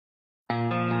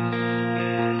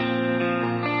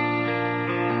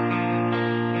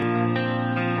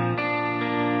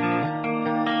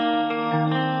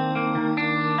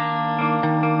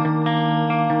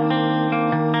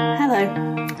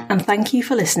and thank you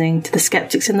for listening to the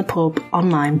Skeptics in the Pub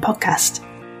online podcast.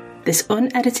 This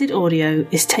unedited audio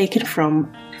is taken from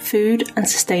Food and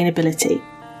Sustainability,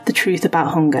 The Truth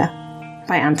About Hunger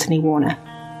by Anthony Warner.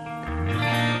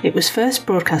 It was first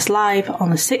broadcast live on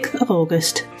the 6th of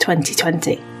August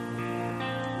 2020.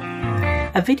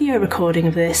 A video recording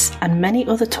of this and many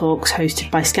other talks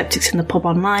hosted by Skeptics in the Pub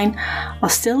online are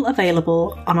still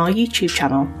available on our YouTube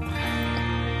channel.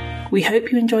 We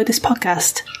hope you enjoyed this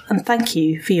podcast and thank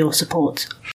you for your support.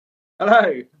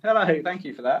 Hello. Thank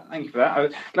you for that. I'm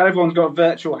glad everyone's got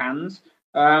virtual hands.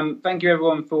 Thank you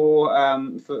everyone for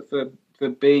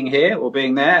being here or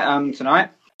being there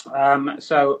tonight.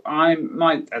 So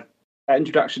my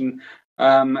introduction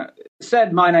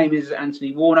said my name is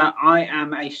Anthony Warner. I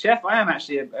am a chef. I am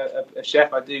actually a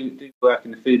chef. I do work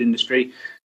in the food industry,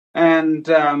 and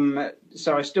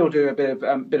so I still do a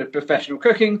bit of professional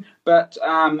cooking. But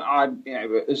I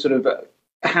sort of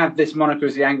have this moniker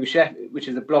as the Angry Chef, which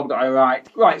is a blog that I write.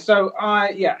 Right. So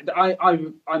I'm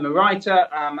a writer.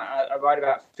 I write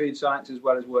about food science as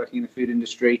well as working in the food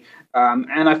industry.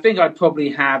 And I think I probably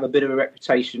have a bit of a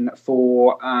reputation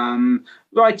for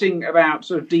writing about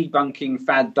sort of debunking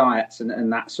fad diets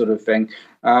and that sort of thing.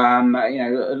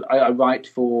 I write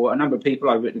for a number of people.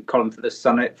 I've written a column for the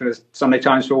Sunday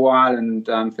Times for a while, and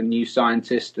for New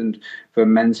Scientist, and for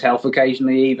Men's Health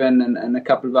occasionally even, and a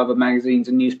couple of other magazines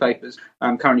and newspapers.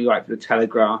 I'm currently writing for the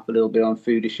Telegraph a little bit on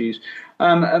food issues.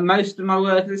 And most of my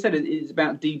work, as I said, is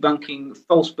about debunking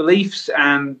false beliefs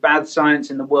and bad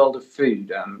science in the world of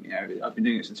food. I've been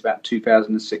doing it since about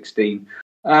 2016.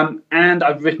 And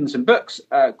I've written some books.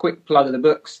 Quick plug of the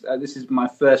books. This is my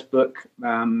first book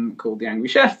called The Angry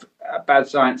Chef, Bad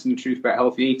Science and the Truth About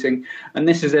Healthy Eating. And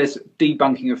this is this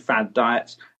debunking of fad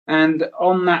diets. And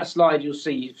on that slide, you'll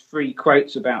see 3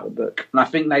 quotes about the book. And I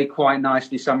think they quite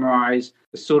nicely summarise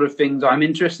the sort of things I'm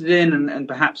interested in, and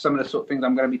perhaps some of the sort of things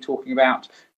I'm going to be talking about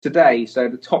today. So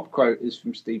the top quote is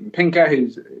from Steven Pinker,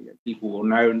 who's people will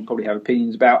know and probably have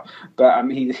opinions about, but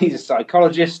he's a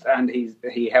psychologist, and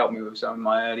he helped me with some of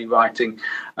my early writing,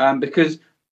 because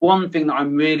one thing that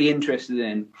I'm really interested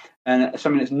in, and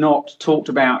something that's not talked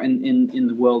about in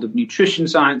the world of nutrition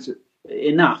science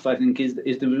enough, I think, is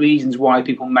the reasons why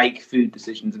people make food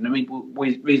decisions, and the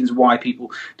reasons why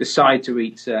people decide to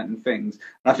eat certain things.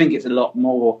 I think it's a lot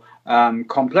more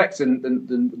complex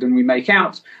than we make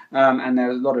out, and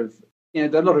there's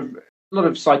a lot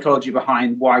of psychology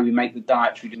behind why we make the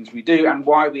dietary decisions we do, and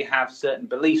why we have certain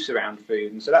beliefs around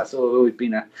food. And so that's always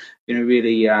been a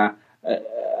really a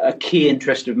key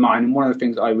interest of mine, and one of the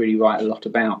things that I really write a lot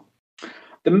about.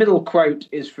 The middle quote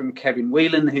is from Kevin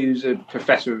Whelan, who's a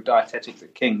professor of dietetics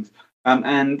at King's, and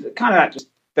kind of that just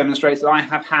demonstrates that I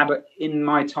have had in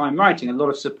my time writing a lot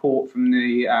of support from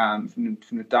the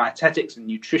dietetics and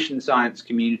nutrition science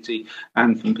community,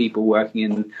 and from people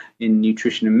working in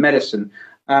nutrition and medicine.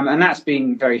 And that's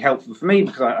been very helpful for me,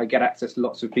 because I get access to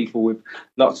lots of people with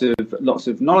lots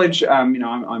of knowledge. I'm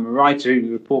a writer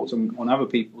who reports on other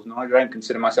people's knowledge. I don't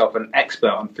consider myself an expert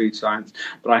on food science,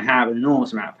 but I have an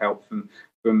enormous amount of help from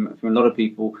a lot of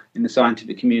people in the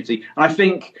scientific community. And I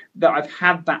think that I've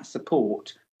had that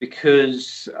support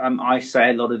because I say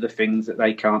a lot of the things that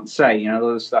they can't say. A lot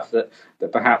of stuff that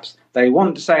perhaps they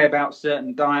want to say about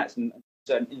certain diets, and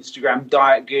certain Instagram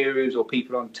diet gurus or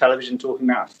people on television talking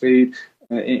about food,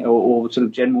 or sort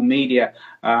of general media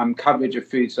coverage of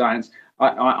food science.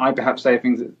 I perhaps say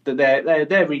things that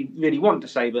they really want to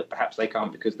say, but perhaps they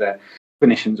can't because they're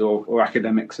clinicians or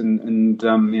academics, and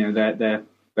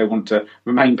they want to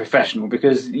remain professional.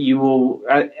 Because you will,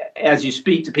 as you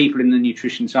speak to people in the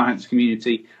nutrition science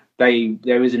community,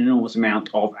 there is an enormous amount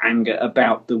of anger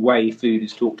about the way food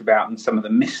is talked about, and some of the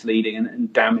misleading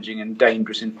and damaging and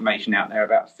dangerous information out there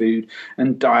about food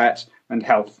and diet and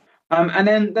health. And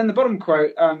then the bottom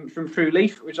quote from Prue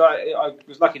Leaf, which I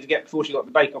was lucky to get before she got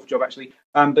the Bake Off job, actually.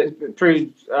 But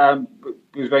Prue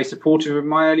was very supportive of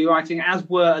my early writing, as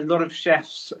were a lot of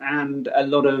chefs and a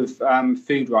lot of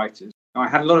food writers. I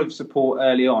had a lot of support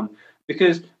early on,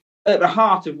 because at the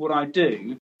heart of what I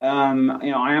do, I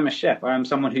am a chef. I am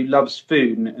someone who loves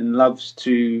food and loves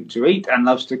to eat and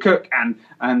loves to cook, and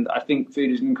I think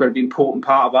food is an incredibly important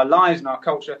part of our lives and our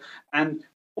culture. And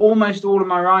almost all of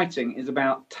my writing is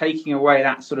about taking away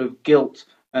that sort of guilt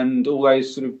and all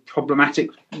those sort of problematic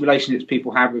relationships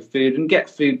people have with food, and get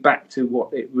food back to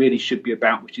what it really should be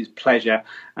about, which is pleasure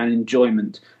and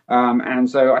enjoyment. And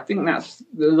so I think that's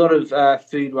a lot of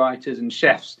food writers and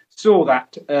chefs saw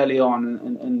that early on,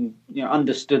 and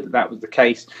understood that was the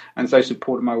case, and so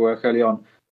supported my work early on.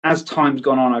 As time's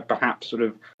gone on, I've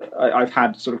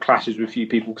had sort of clashes with a few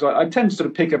people, because I tend to sort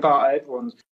of pick apart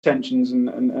everyone's tensions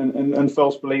and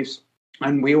false beliefs.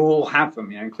 and we all have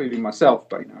them, including myself.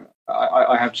 But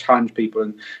I have challenged people,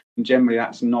 and generally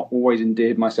that's not always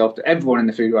endeared myself to everyone in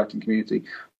the food writing community.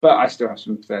 But I still have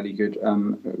some fairly good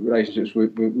relationships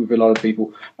with a lot of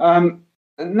people. The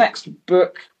next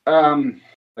book,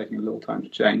 taking a little time to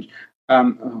change.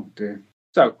 Oh dear.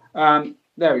 So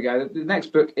there we go. The next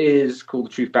book is called The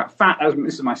Truth About Fat.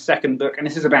 This is my second book, and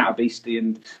this is about obesity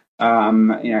and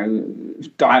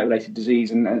diet-related disease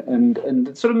and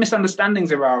the sort of misunderstandings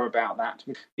there are about that.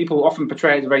 People often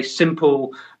portray it as a very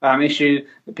simple issue,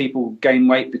 that people gain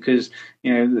weight because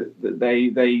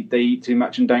they eat too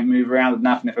much and don't move around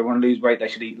enough, and if they want to lose weight, they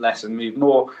should eat less and move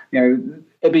more.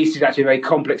 Obesity is actually a very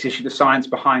complex issue. The science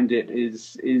behind it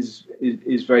is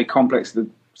very complex. The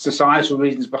societal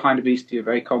reasons behind obesity are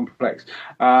very complex,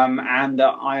 and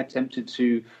I attempted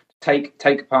to take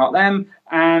apart them,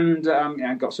 and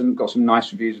got some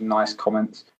nice reviews and nice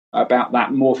comments about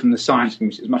that, more from the science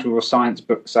community. It's much more of a science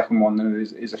book, the second one, than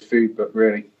it is a food book,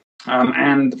 really.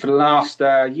 And for the last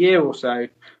year or so,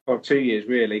 or 2 years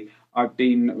really, I've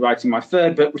been writing my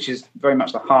third book, which is very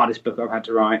much the hardest book I've had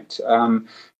to write.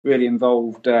 Really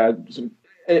involved sort of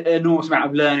an enormous amount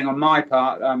of learning on my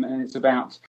part, and it's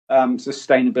about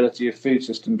sustainability of food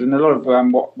systems, and a lot of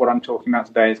what I'm talking about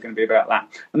today is going to be about that.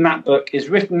 And that book is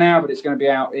written now, but it's going to be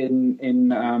out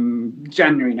in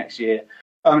January next year.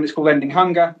 It's called Ending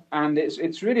Hunger, and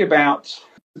it's really about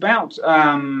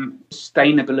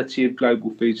sustainability of global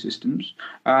food systems,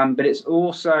 but it's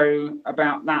also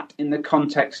about that in the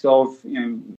context of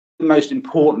the most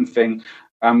important thing,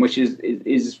 which is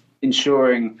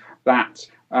ensuring that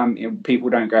people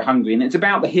don't go hungry, and it's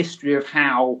about the history of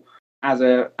how, as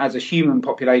a human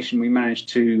population, we managed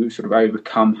to sort of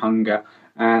overcome hunger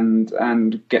and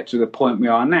get to the point we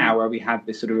are now, where we have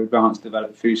this sort of advanced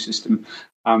developed food system,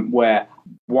 where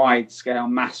wide-scale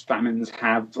mass famines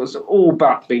have all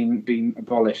but been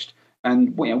abolished,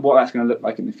 and what that's going to look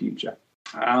like in the future.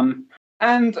 And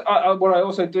what I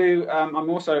also do,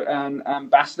 I'm also an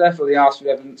ambassador for the Ask for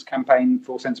Evidence campaign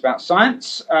for Sense About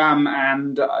Science,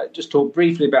 and I just talk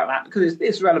briefly about that because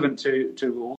it's relevant to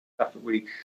all the stuff that we're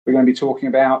going to be talking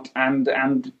about, and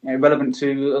relevant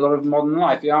to a lot of modern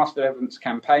life. The Ask for Evidence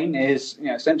campaign is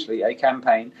essentially a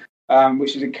campaign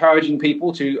which is encouraging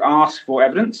people to ask for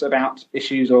evidence about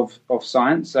issues of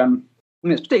science. And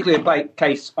it's particularly a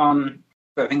case on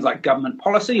things like government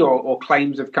policy or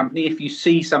claims of company. If you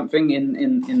see something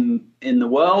in the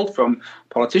world from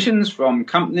politicians, from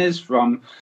companies, from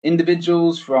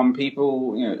individuals, from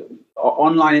people,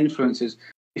 online influencers,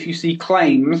 if you see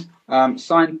claims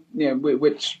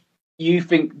which you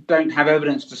think don't have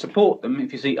evidence to support them,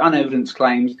 if you see unevidenced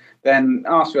claims, then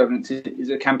Ask for Evidence is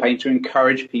a campaign to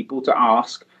encourage people to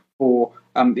ask for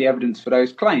the evidence for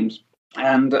those claims.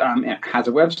 And it has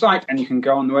a website, and you can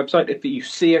go on the website. If you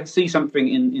see something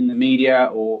in the media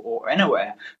or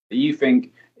anywhere that you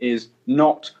think is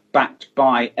not backed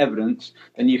by evidence,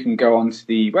 then you can go onto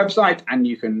the website and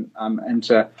you can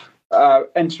enter a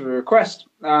request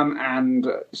and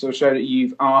sort of show that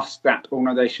you've asked that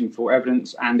organisation for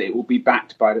evidence, and it will be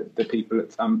backed by the people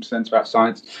at Sense About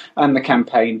Science and the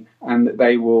campaign, and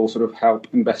they will sort of help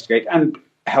investigate and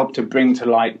help to bring to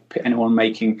light anyone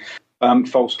making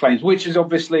false claims, which is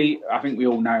obviously, I think we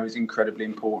all know, is incredibly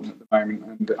important at the moment.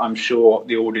 And I'm sure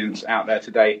the audience out there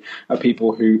today are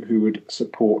people who would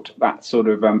support that sort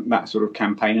of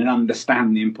campaign and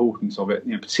understand the importance of it,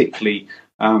 particularly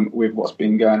with what's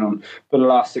been going on for the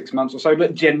last 6 months or so,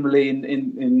 but generally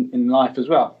in life as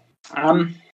well. So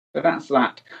that's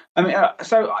that. I mean,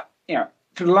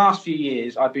 for the last few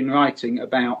years, I've been writing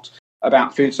about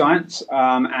food science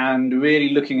and really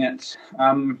looking at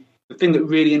the thing that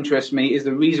really interests me is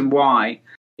the reason why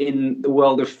in the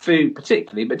world of food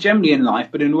particularly, but generally in life,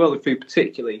 but in the world of food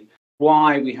particularly,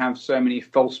 why we have so many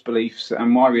false beliefs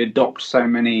and why we adopt so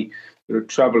many sort of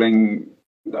troubling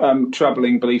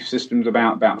belief systems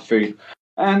about food.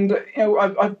 And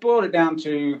I've boiled it down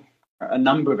to a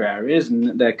number of areas,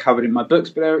 and they're covered in my books,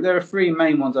 but there are three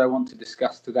main ones I want to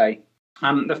discuss today.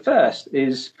 The first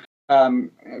is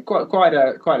quite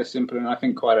a simple and I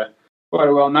think quite a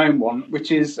well-known one,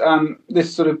 which is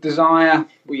this sort of desire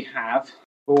we have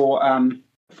for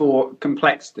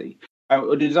complexity, or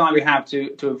the desire we have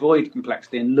to avoid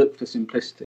complexity and look for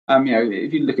simplicity.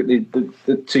 If you look at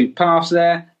the two paths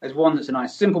there's one that's a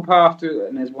nice simple path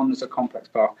and there's one that's a complex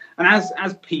path. And as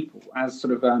people, as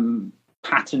sort of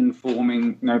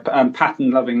pattern-forming,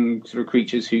 pattern-loving sort of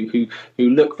creatures who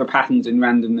look for patterns in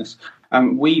randomness,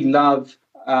 we love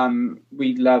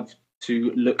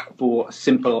to look for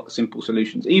simple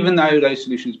solutions, even though those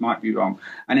solutions might be wrong.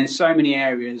 And in so many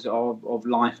areas of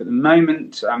life at the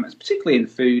moment, particularly in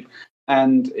food,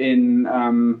 and in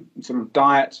sort of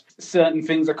diet, certain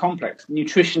things are complex.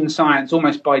 Nutrition science,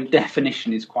 almost by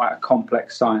definition, is quite a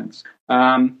complex science.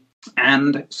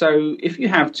 And so if you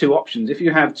have two options, if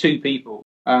you have two people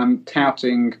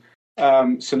touting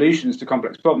solutions to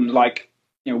complex problems, like,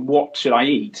 what should I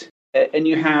eat? And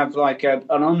you have like an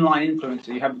online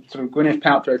influencer, you have sort of Gwyneth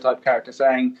Paltrow type character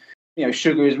saying,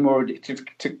 sugar is more addictive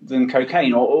than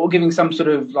cocaine, or giving some sort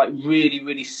of like really,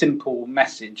 really simple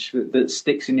message that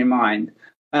sticks in your mind,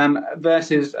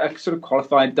 versus a sort of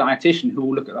qualified dietitian who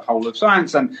will look at the whole of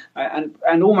science and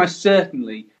almost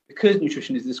certainly, because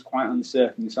nutrition is this quite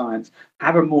uncertain science,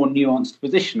 have a more nuanced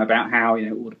position about how,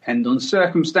 it will depend on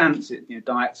circumstance.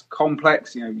 Diet's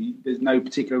complex. There's no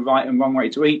particular right and wrong way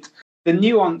to eat. The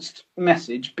nuanced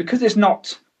message, because it's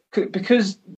not,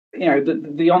 because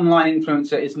the online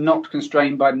influencer is not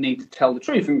constrained by the need to tell the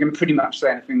truth and can pretty much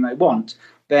say anything they want,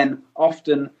 then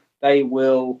often they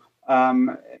will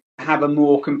have a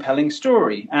more compelling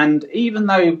story. And even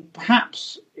though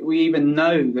perhaps we even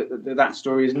know that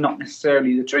story is not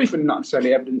necessarily the truth and not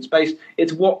necessarily evidence-based,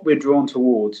 it's what we're drawn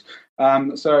towards.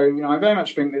 So I very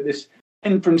much think that this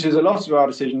influences a lot of our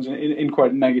decisions in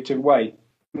quite a negative way.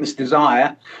 This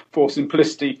desire for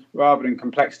simplicity rather than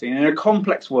complexity. And in a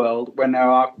complex world, when there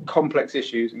are complex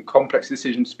issues and complex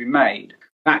decisions to be made,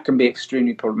 that can be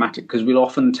extremely problematic, because we'll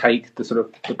often take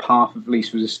the path of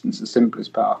least resistance, the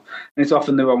simplest path, and it's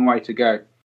often the wrong way to go.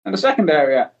 And the second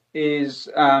area is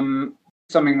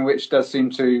something which does seem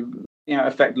to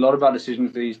affect a lot of our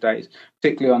decisions these days,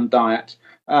 particularly on diet,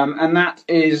 and that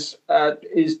is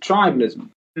tribalism.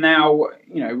 Now,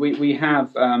 we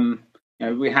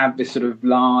have this sort of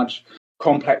large,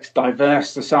 complex,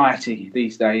 diverse society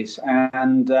these days,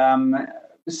 and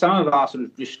some of our sort of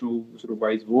traditional sort of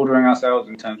ways of ordering ourselves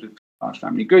in terms of large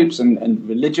family groups and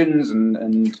religions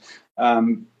and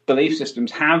belief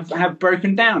systems have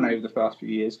broken down over the past few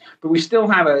years, but we still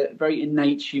have a very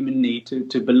innate human need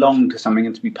to belong to something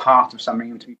and to be part of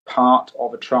something and to be part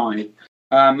of a tribe.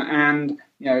 And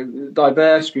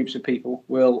diverse groups of people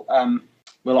will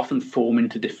often form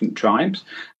into different tribes,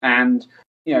 and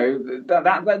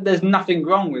that there's nothing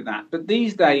wrong with that. But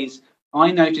these days,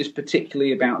 I notice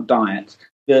particularly about diet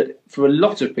that for a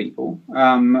lot of people,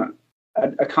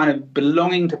 a kind of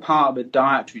belonging to part of a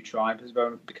dietary tribe has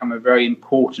become a very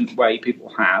important way people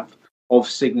have of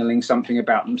signalling something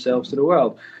about themselves to the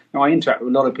world. Now, I interact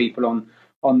with a lot of people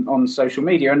on social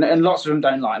media, and lots of them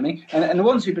don't like me. And the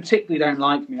ones who particularly don't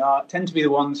like me tend to be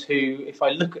the ones who, if I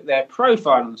look at their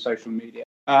profile on social media,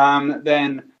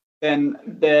 then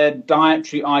their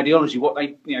dietary ideology, what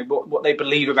they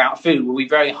believe about food, will be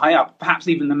very high up, perhaps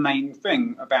even the main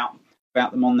thing about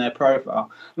them on their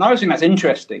profile. And I always think that's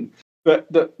interesting.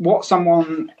 But that what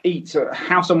someone eats, or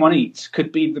how someone eats,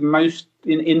 could be the most,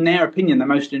 in their opinion, the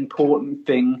most important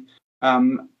thing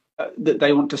that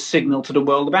they want to signal to the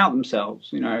world about themselves.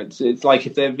 It's like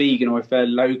if they're vegan, or if they're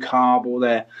low carb, or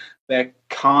they're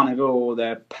carnivore, or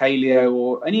they're paleo,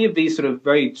 or any of these sort of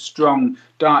very strong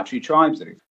dietary tribes.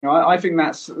 I think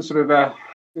that's sort of a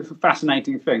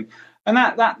fascinating thing. And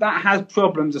that has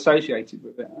problems associated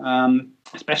with it,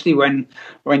 especially when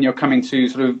you're coming to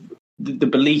sort of the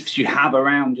beliefs you have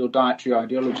around your dietary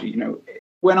ideology.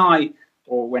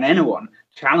 When anyone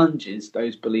challenges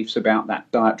those beliefs about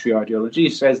that dietary ideology,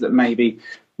 says that maybe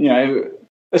a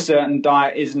certain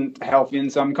diet isn't healthy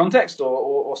in some context,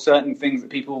 or certain things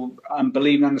that people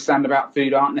believe and understand about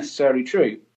food aren't necessarily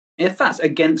true. If that's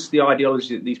against the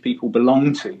ideology that these people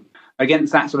belong to,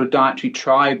 against that sort of dietary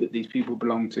tribe that these people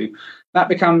belong to, that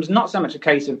becomes not so much a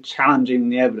case of challenging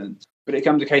the evidence, but it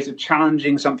becomes a case of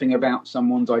challenging something about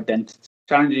someone's identity,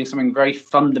 challenging something very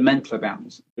fundamental about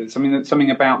them,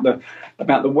 something about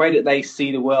the way that they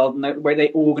see the world and the way they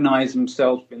organise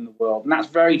themselves in the world. And that's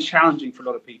very challenging for a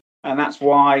lot of people. And that's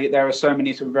why there are so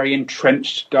many sort of very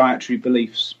entrenched dietary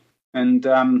beliefs. And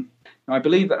I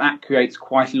believe that creates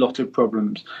quite a lot of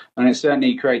problems. And it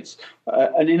certainly creates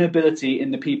an inability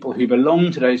in the people who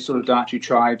belong to those sort of dietary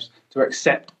tribes to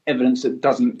accept evidence that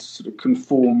doesn't sort of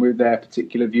conform with their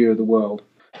particular view of the world.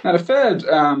 Now, the third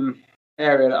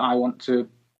area that I want to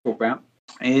talk about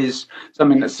is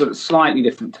something that's sort of slightly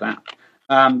different to that,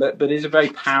 but is a very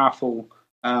powerful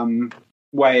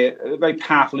a very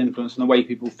powerful influence on the way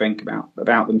people think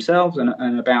about themselves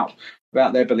and about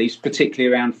their beliefs,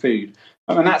 particularly around food.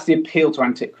 And that's the appeal to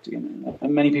antiquity. And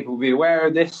many people will be aware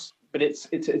of this, but it's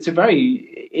a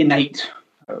very innate,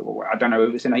 I don't know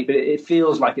if it's innate, but it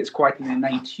feels like it's quite an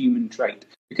innate human trait.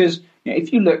 Because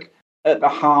if you look at the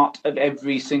heart of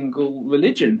every single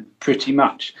religion, pretty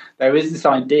much, there is this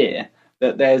idea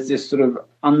that there's this sort of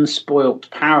unspoilt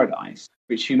paradise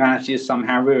which humanity has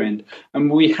somehow ruined.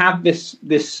 And we have this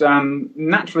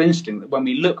natural instinct that when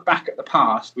we look back at the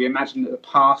past, we imagine that the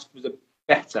past was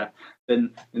better than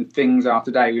things are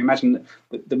today. We imagine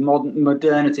that the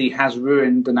modernity has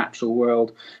ruined the natural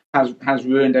world, has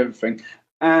ruined everything.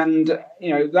 And,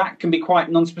 that can be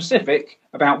quite non-specific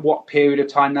about what period of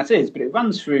time that is, but it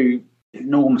runs through an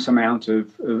enormous amount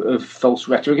of false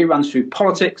rhetoric. It runs through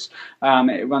politics.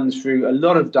 It runs through a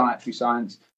lot of dietary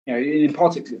science. In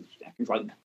politics, it's like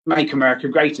make America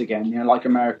great again. Like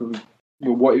America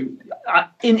was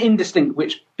indistinct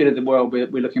which bit of the world we're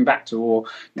looking back to, or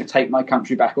take my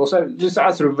country back. Also, just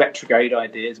sort of retrograde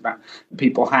ideas about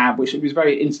people have, which was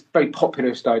very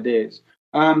populist ideas.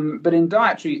 But in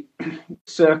dietary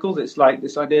circles, it's like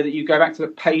this idea that you go back to the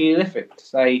Paleolithic to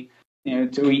say,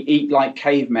 to eat like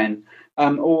cavemen,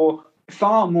 or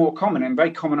far more common and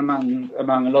very common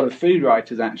among a lot of food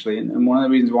writers, actually. And one of the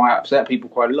reasons why I upset people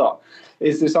quite a lot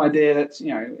is this idea that,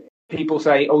 people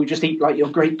say, oh, just eat like your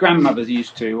great-grandmothers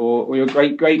used to, or your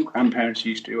great-great-grandparents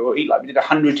used to, or eat like we did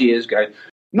 100 years ago,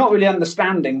 not really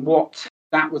understanding what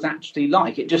that was actually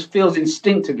like. It just feels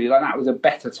instinctively like that was a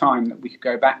better time that we could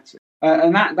go back to.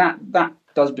 And that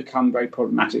does become very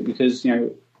problematic because,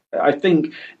 I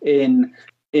think in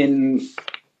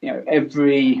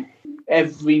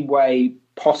every way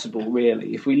possible,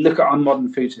 really, if we look at our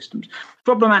modern food systems,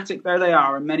 problematic though they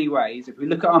are in many ways, if we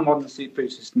look at our modern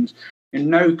food systems,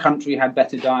 no country had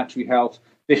better dietary health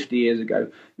 50 years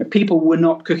ago. People were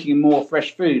not cooking more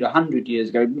fresh food 100 years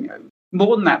ago.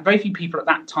 More than that, very few people at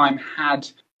that time had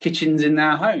kitchens in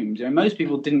their homes. Most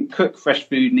people didn't cook fresh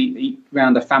food and eat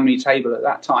around a family table at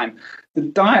that time. The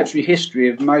dietary history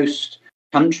of most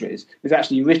countries is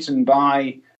actually written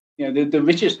by the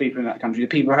richest people in that country, the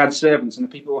people who had servants and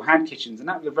the people who had kitchens, and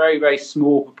that was a very, very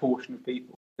small proportion of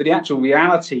people. But the actual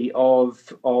reality of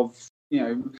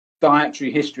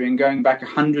dietary history and going back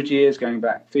 100 years, going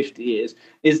back 50 years,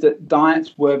 is that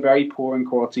diets were very poor in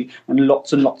quality and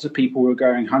lots of people were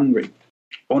going hungry.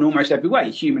 In almost every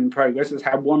way, human progress has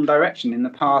had one direction in the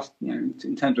past,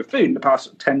 in terms of food, in the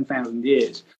past 10,000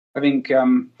 years. I think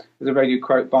there's a very good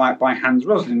quote by Hans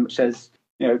Rosling, which says,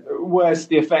 where's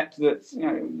the effect that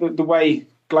the way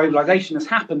globalization has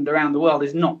happened around the world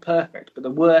is not perfect, but the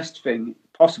worst thing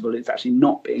possible is actually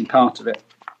not being part of it.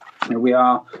 We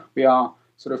are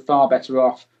sort of far better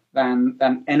off than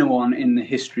anyone in the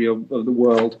history of the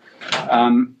world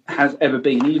has ever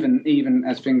been, even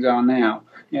as things are now.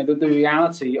 The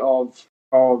reality of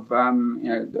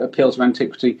appeal to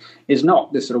antiquity is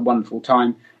not this sort of wonderful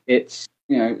time. It's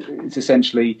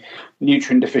essentially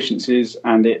nutrient deficiencies,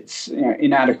 and it's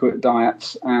inadequate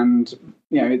diets, and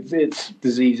it's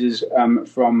diseases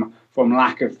from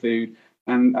lack of food,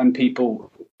 and people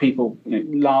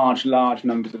large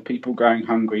numbers of people going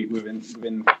hungry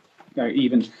within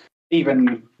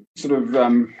even sort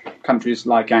of countries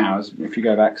like ours, if you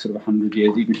go back sort of 100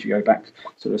 years, even if you go back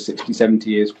sort of 60, 70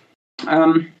 years.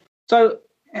 So,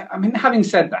 having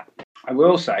said that, I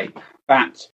will say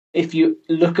that if you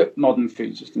look at modern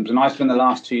food systems, and I spent the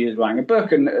last 2 years writing a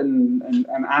book and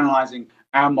analysing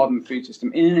our modern food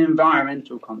system in an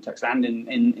environmental context and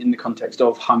in the context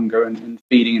of hunger and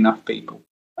feeding enough people.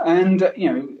 And,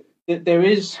 it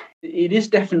is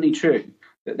definitely true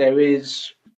that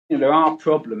there are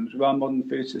problems with our modern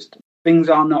food system. Things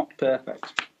are not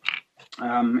perfect.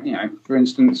 For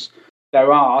instance,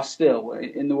 there are still,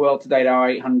 in the world today, there are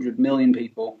 800 million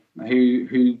people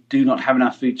who do not have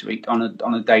enough food to eat on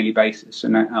a daily basis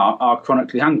and are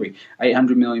chronically hungry.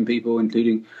 800 million people,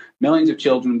 including millions of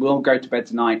children, will go to bed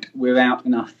tonight without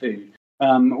enough food,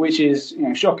 which is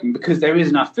shocking because there is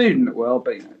enough food in the world,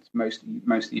 but it's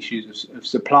mostly issues of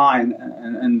supply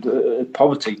and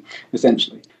poverty,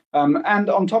 essentially. And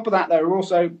on top of that, there are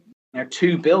also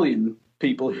 2 billion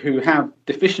people who have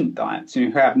deficient diets,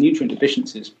 who have nutrient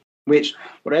deficiencies, which,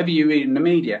 whatever you read in the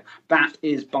media, that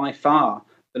is by far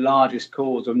the largest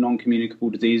cause of non-communicable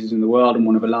diseases in the world, and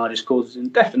one of the largest causes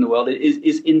of death in the world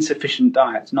is insufficient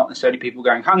diets. Not necessarily people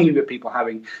going hungry, but people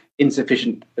having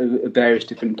insufficient various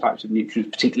different types of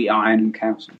nutrients, particularly iron and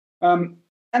calcium. And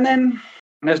then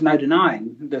there's no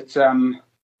denying that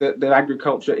that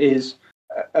agriculture is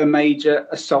a major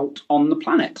assault on the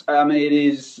planet. It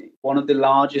is one of the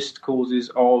largest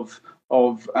causes of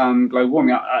global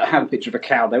warming. I have a picture of a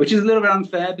cow there, which is a little bit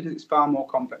unfair because it's far more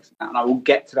complex than that, and I will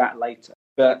get to that later.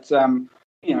 But the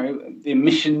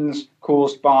emissions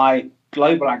caused by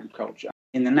global agriculture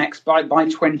in the next by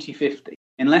 2050,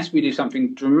 unless we do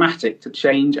something dramatic to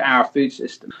change our food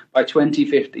system, by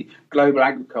 2050, global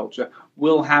agriculture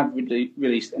will have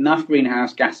released enough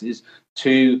greenhouse gases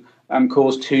to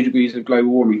cause 2 degrees of global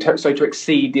warming, so to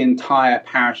exceed the entire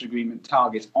Paris Agreement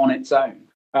targets on its own.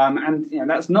 And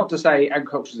that's not to say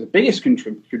agriculture is the biggest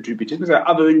contributor, because there are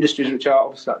other industries which are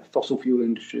obviously like fossil fuel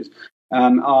industries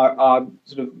are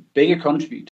sort of bigger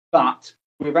contributors. But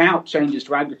without changes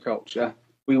to agriculture,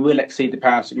 we will exceed the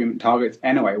Paris Agreement targets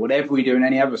anyway, whatever we do in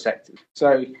any other sector.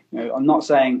 So I'm not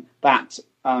saying that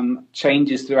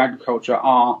changes to agriculture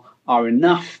are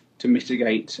enough to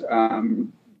mitigate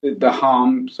the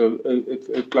harms of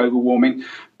global warming,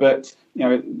 but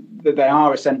that they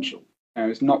are essential.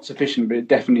 It's not sufficient, but it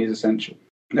definitely is essential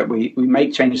that we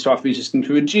make changes to our food system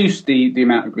to reduce the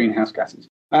amount of greenhouse gases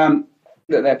that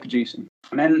they're producing.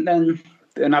 And then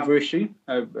another issue,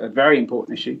 a very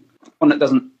important issue, one that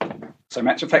doesn't so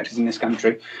much affect us in this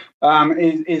country,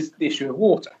 is the issue of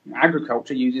water.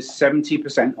 Agriculture uses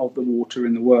 70% of the water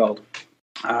in the world,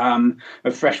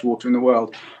 of fresh water in the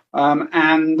world.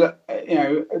 And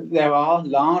there are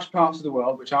large parts of the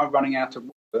world which are running out of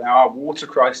water. There are water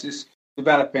crises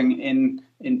developing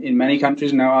in many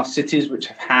countries, and there are cities which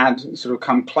have had sort of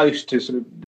come close to sort of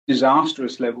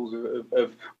disastrous levels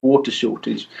of water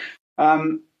shortage.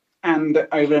 And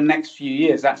over the next few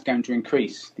years, that's going to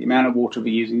increase. The amount of water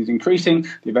we're using is increasing.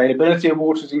 The availability of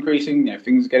water is increasing.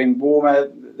 Things are getting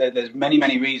warmer. There's many,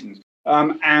 many reasons.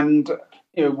 And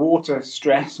water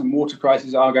stress and water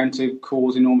crises are going to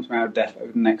cause enormous amount of death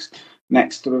over the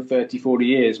next sort of 30, 40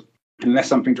 years, unless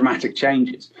something dramatic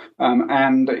changes.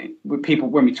 And with people,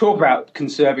 when we talk about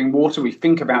conserving water, we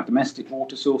think about domestic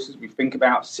water sources, we think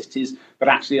about cities, but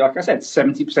actually, like I said,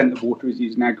 70% of water is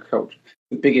used in agriculture,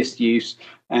 the biggest use,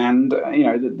 and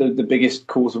the biggest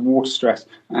cause of water stress.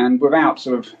 And without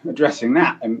sort of addressing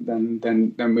that,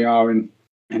 then we are in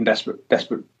desperate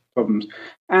problems.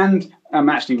 And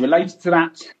actually related to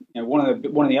that, one of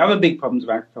the other big problems of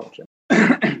agriculture,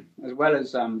 as well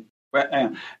as sort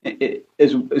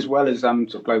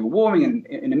of global warming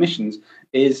and emissions,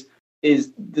 is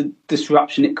the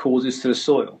disruption it causes to the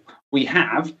soil. We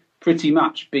have pretty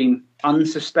much been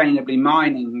unsustainably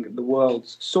mining the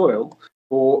world's soil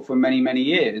for many, many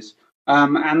years,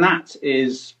 and that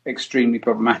is extremely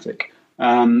problematic.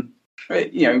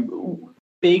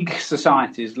 Big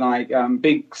societies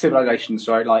big civilizations,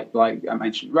 like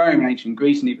ancient Rome and ancient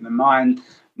Greece, and even the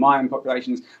Mayan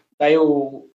populations, they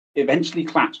all eventually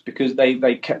collapsed because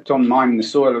they kept on mining the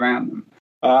soil around them,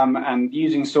 and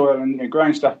using soil and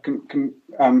growing stuff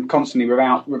constantly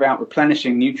without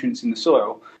replenishing nutrients in the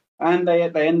soil. And they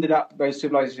ended up, those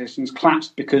civilizations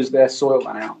collapsed because their soil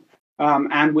ran out.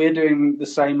 And we're doing the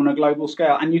same on a global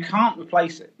scale, and you can't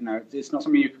replace it. It's not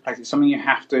something you can replace. It's something you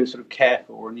have to sort of care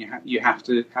for, and you have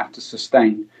to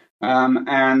sustain.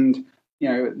 And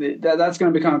that's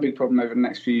going to become a big problem over the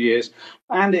next few years.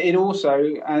 And it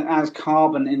also, as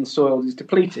carbon in soil is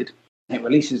depleted, it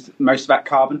releases most of that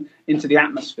carbon into the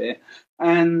atmosphere.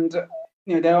 And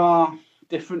there are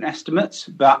different estimates,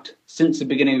 but since the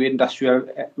beginning of the Industrial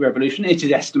Revolution, it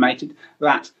is estimated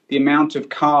that the amount of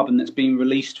carbon that's being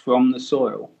released from the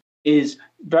soil is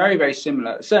very, very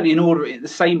similar, certainly in the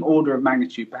same order of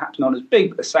magnitude, perhaps not as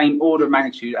big, but the same order of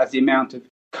magnitude as the amount of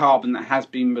carbon that has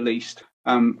been released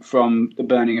from the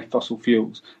burning of fossil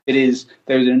fuels. There is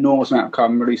an enormous amount of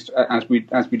carbon released as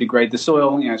we degrade the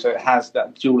soil, so it has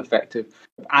that dual effect of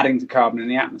adding to carbon in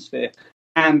the atmosphere,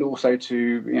 and also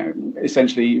to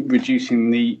essentially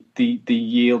reducing the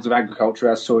yields of agriculture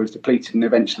as soil is depleted, and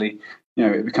eventually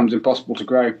it becomes impossible to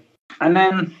grow. And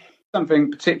then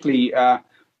something particularly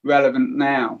relevant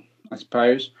now, I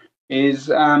suppose, is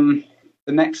the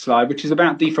next slide, which is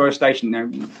about deforestation. Now,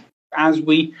 as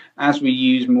we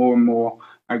use more and more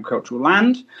agricultural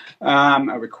land,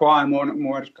 require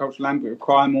more agricultural land, we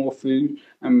require more food,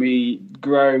 and we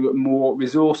grow more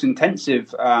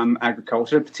resource-intensive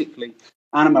agriculture, particularly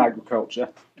animal agriculture,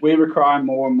 we require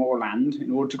more and more land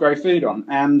in order to grow food on.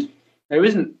 And there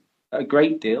isn't a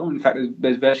great deal. In fact,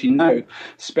 there's virtually no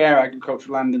spare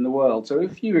agricultural land in the world. So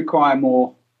if you require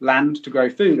more land to grow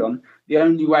food on, the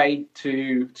only way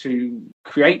to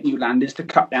create new land is to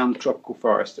cut down the tropical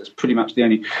forest. That's pretty much the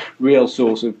only real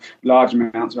source of large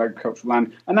amounts of agricultural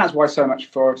land. And that's why so much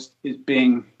forest is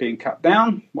being cut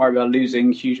down, why we are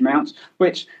losing huge amounts,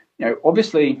 which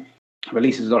obviously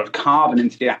releases a lot of carbon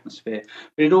into the atmosphere,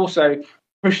 but it also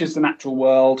pushes the natural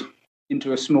world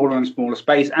into a smaller and smaller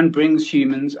space and brings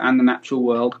humans and the natural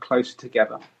world closer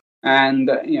together. And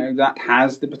that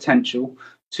has the potential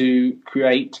to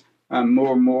create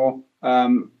more and more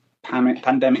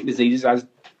pandemic diseases as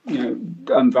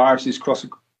viruses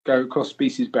go across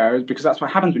species barriers, because that's what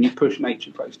happens when you push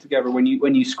nature close together. When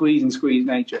you squeeze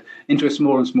nature into a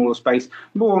smaller and smaller space,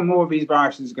 more and more of these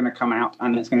viruses are going to come out,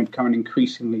 and it's going to become an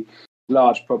increasingly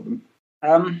large problem.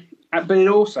 but it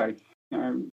also,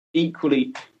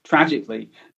 equally tragically,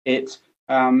 it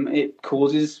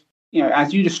causes,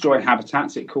 as you destroy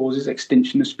habitats, it causes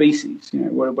extinction of species.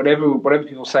 Whatever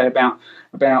people say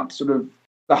about sort of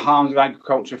the harms of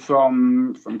agriculture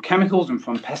from chemicals and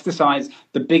from pesticides,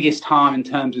 the biggest harm in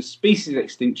terms of species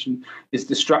extinction is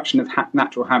destruction of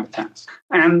natural habitats.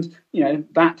 And,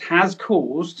 that has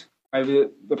caused, over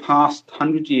the past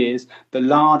 100 years, the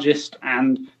largest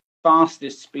and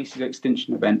fastest species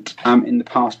extinction event in the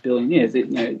past billion years.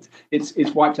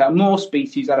 It's wiped out more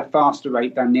species at a faster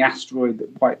rate than the asteroid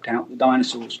that wiped out the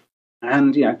dinosaurs.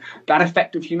 And, that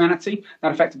effect of humanity,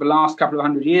 that effect of the last couple of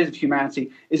 100 years of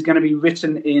humanity is going to be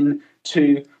written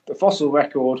into the fossil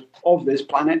record of this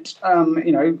planet,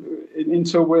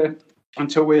 until we're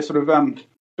sort of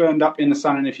burned up in the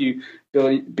sun in a few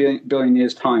billion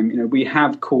years' time. We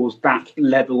have caused that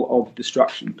level of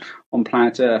destruction on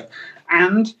planet Earth.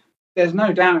 And there's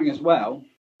no doubting as well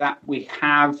that we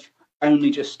have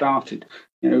only just started.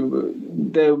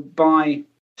 By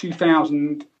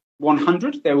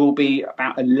 2100, there will be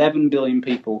about 11 billion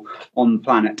people on the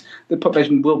planet. The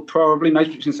population will probably, most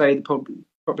people can say the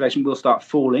population will start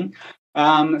falling.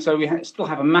 So we still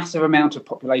have a massive amount of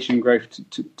population growth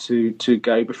to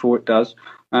go before it does.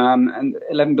 And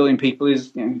 11 billion people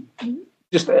is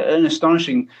just an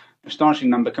astonishing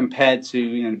number compared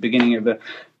to the beginning of the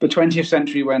 20th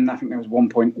century, when I think there was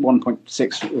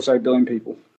 1.6 or so billion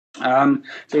people. So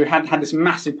we had this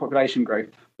massive population growth.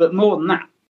 But more than that,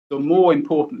 or more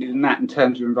importantly than that, in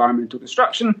terms of environmental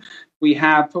destruction, we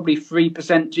have probably 3%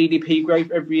 GDP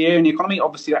growth every year in the economy.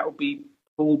 Obviously, that will be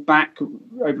pulled back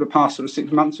over the past sort of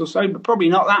 6 months or so, but probably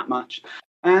not that much.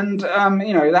 And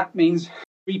that means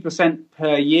 3%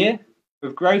 per year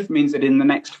of growth means that in the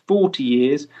next 40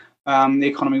 years, the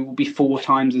economy will be 4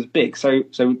 times as big. So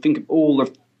think of all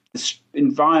of the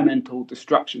environmental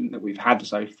destruction that we've had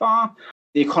so far.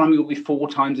 The economy will be 4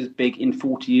 times as big in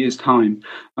 40 years' time,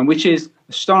 and which is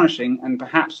astonishing and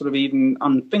perhaps sort of even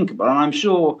unthinkable. And I'm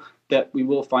sure that we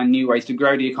will find new ways to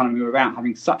grow the economy without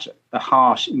having such a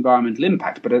harsh environmental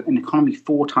impact. But an economy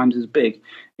 4 times as big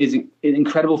is an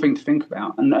incredible thing to think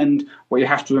about. And what you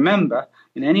have to remember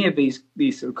in any of these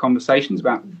sort of conversations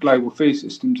about global food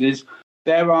systems is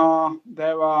there are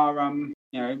 1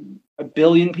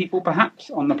 billion people perhaps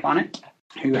on the planet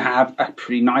who have a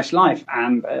pretty nice life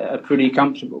and are pretty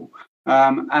comfortable.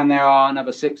 And there are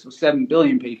another 6 or 7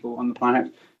 billion people on the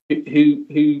planet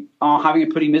who are having a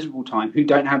pretty miserable time, who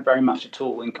don't have very much at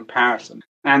all in comparison.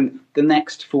 And the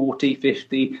next 40,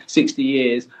 50, 60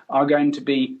 years are going to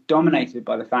be dominated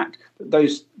by the fact that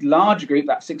those larger group,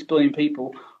 that 6 billion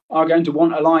people, are going to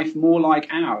want a life more like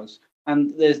ours.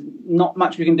 And there's not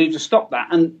much we can do to stop that.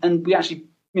 And we actually,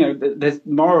 there's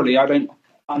morally, I don't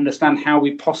understand how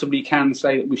we possibly can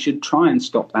say that we should try and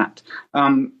stop that.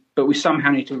 But we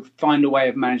somehow need to find a way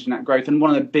of managing that growth. And one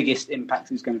of the biggest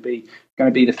impacts is going to be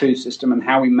the food system and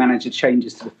how we manage the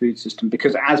changes to the food system.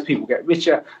 Because as people get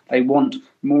richer, they want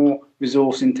more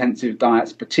resource-intensive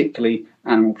diets, particularly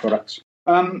animal products.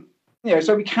 So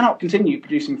we cannot continue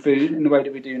producing food in the way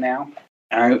that we do now.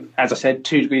 As I said,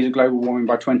 2 degrees of global warming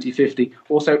by 2050.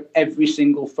 Also, every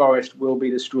single forest will be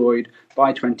destroyed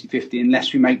by 2050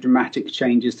 unless we make dramatic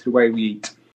changes to the way we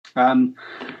eat.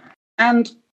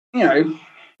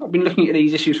 I've been looking at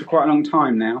these issues for quite a long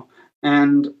time now,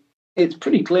 and it's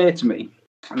pretty clear to me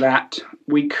that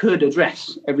we could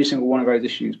address every single one of those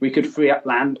issues. We could free up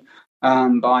land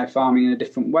by farming in a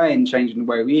different way and changing the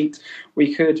way we eat.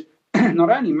 We could not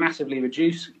only massively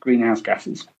reduce greenhouse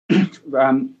gases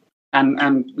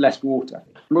and less water,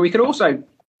 but we could also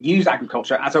use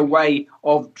agriculture as a way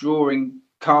of drawing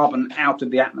carbon out of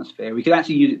the atmosphere. We could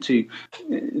actually use it to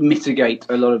mitigate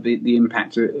a lot of the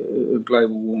impact of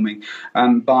global warming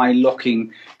by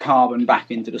locking carbon back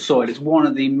into the soil. It's one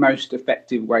of the most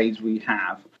effective ways we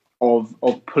have of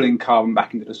pulling carbon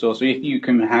back into the soil. So if you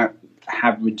can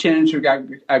have regenerative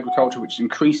agriculture, which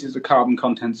increases the carbon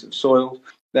contents of soil,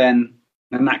 then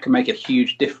that can make a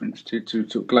huge difference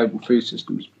to global food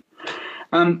systems.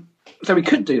 So we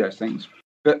could do those things,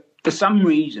 but for some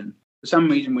reason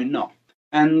we're not.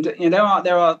 And there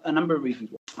are a number of reasons.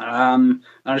 I'm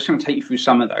just going to take you through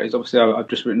some of those. Obviously, I've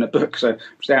just written a book, so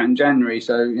it's out in January.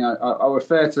 So I'll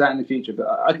refer to that in the future. But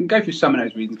I can go through some of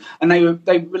those reasons, and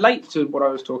they relate to what I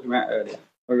was talking about earlier.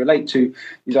 They relate to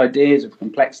these ideas of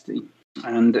complexity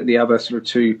and the other sort of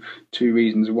two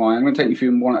reasons why. I'm going to take you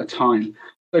through them one at a time.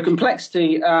 So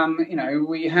complexity.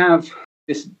 We have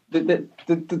this the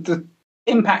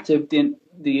impact of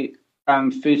the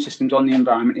food systems on the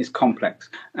environment is complex,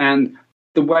 and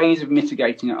the ways of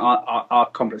mitigating it are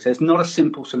complex. There's not a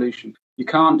simple solution. You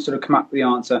can't sort of come up with the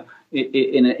answer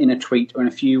in a tweet or in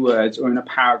a few words or in a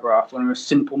paragraph or in a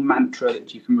simple mantra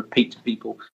that you can repeat to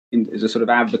people as a sort of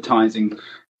advertising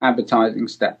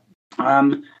step.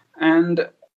 But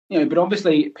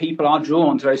obviously people are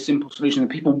drawn to those simple solutions, and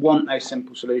people want those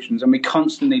simple solutions, and we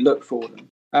constantly look for them.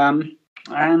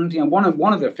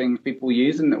 One of the things people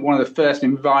use, and one of the first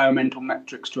environmental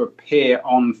metrics to appear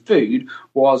on food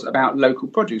was about local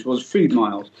produce, was food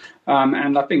miles.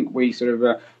 And I think we sort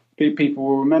of people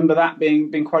will remember that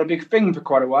being quite a big thing for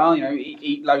quite a while.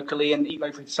 Eat locally and eat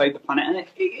locally to save the planet, and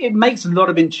it makes a lot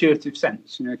of intuitive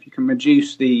sense. If you can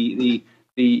reduce the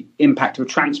impact of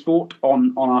transport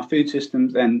on our food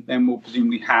systems, then we'll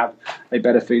presumably have a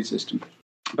better food system.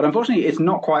 But unfortunately, it's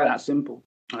not quite that simple.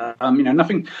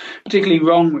 Nothing particularly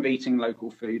wrong with eating local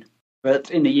food.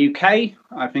 But in the UK,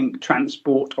 I think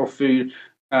transport of food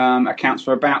accounts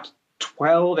for about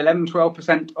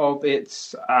 12% of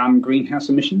its greenhouse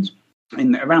emissions.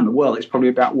 Around the world, it's probably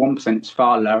about 1%. It's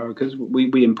far lower because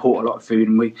we import a lot of food,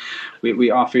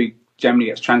 and our food generally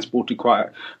gets transported quite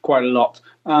a lot.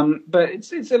 But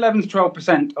it's 11 to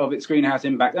 12% of its greenhouse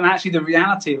impact. And actually, the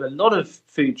reality of a lot of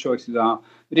food choices are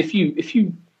that if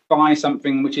you buy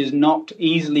something which is not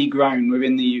easily grown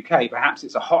within the UK, perhaps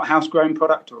it's a hothouse grown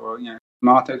product, or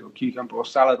tomatoes or cucumber or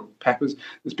salad or peppers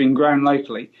that's been grown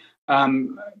locally,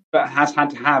 but has had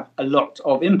to have a lot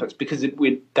of inputs because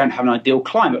we don't have an ideal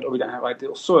climate, or we don't have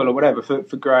ideal soil or whatever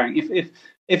for growing.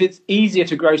 If it's easier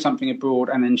to grow something abroad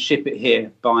and then ship it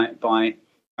here by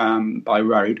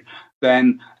road,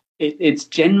 then it's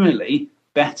generally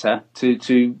better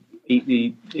to eat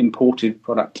the imported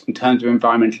product in terms of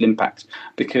environmental impact,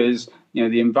 because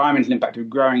the environmental impact of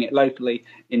growing it locally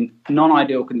in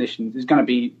non-ideal conditions is going to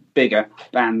be bigger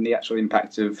than the actual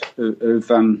impact of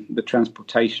the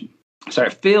transportation. So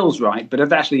it feels right, but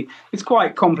it's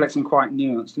quite complex and quite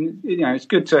nuanced. And it's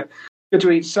good to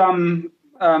eat some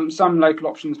local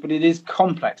options, but it is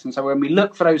complex. And so when we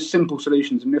look for those simple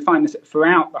solutions, and we find this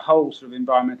throughout the whole sort of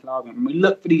environmental argument, when we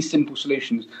look for these simple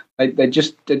solutions, they're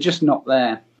just not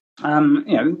there.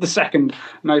 The second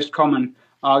most common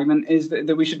argument is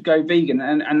that we should go vegan,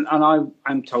 and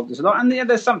I'm told this a lot, and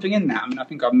there's something in that. I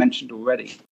think I've mentioned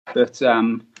already that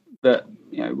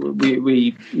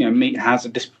meat has a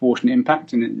disproportionate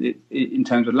impact in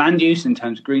terms of land use, in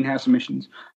terms of greenhouse emissions.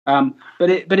 But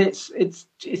it's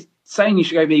saying you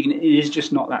should go vegan. It is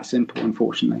just not that simple,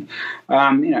 unfortunately.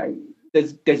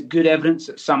 There's good evidence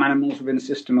that some animals within the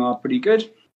system are pretty good.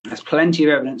 There's plenty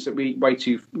of evidence that we eat way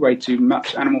too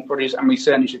much animal produce, and we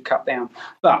certainly should cut down.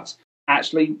 But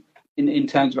actually, in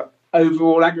terms of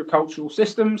overall agricultural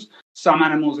systems, some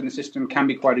animals in the system can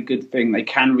be quite a good thing. They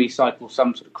can recycle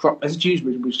some sort of crop residues,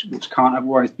 which can't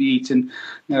otherwise be eaten.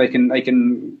 They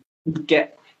can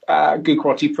get good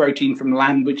quality protein from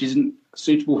land, which isn't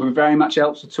suitable for very much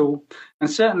else at all. And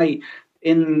certainly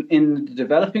in the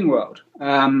developing world,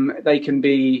 they can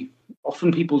be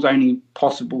often people's only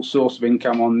possible source of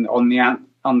income on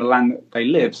the land that they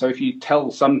live. So if you tell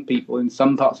some people in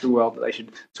some parts of the world that they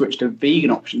should switch to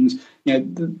vegan options,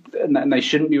 and they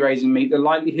shouldn't be raising meat, the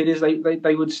likelihood is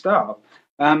they would starve.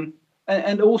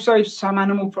 And also some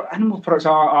animal products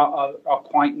are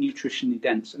quite nutritionally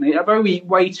dense, and we eat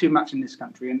way too much in this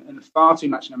country, and far too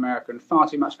much in America, and far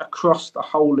too much across the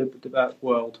whole of the developed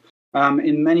world.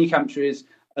 In many countries,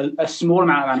 a small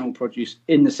amount of animal produce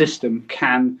in the system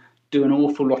can do an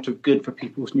awful lot of good for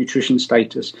people's nutrition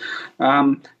status.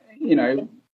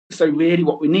 So really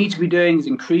what we need to be doing is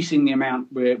increasing the amount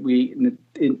we in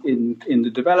the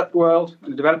developing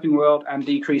world, and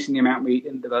decreasing the amount we eat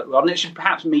in the developed world. And it should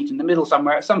perhaps meet in the middle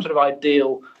somewhere at some sort of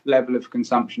ideal level of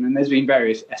consumption. And there's been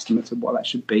various estimates of what that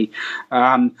should be.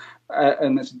 And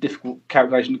that's a difficult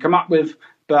calculation to come up with.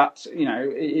 But,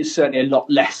 it is certainly a lot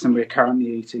less than we're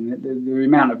currently eating. The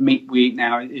amount of meat we eat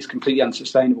now is completely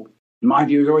unsustainable. My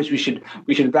view is always we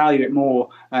should value it more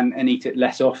and eat it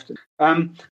less often.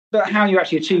 But how you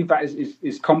actually achieve that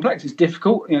is complex. It's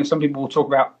difficult. Some people will talk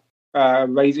about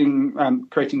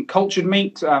creating cultured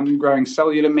meat, growing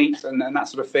cellular meat, and that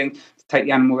sort of thing to take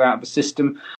the animals out of the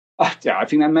system. I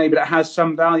think that maybe that has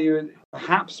some value,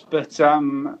 perhaps. But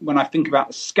when I think about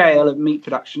the scale of meat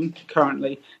production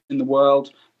currently in the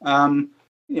world, I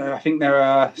think there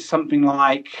are something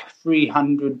like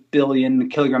 300 billion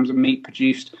kilograms of meat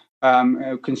produced.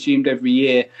 Consumed every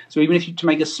year. So even if you to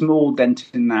make a small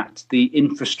dent in that, the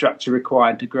infrastructure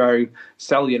required to grow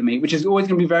cellular meat, which is always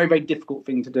going to be a very, very difficult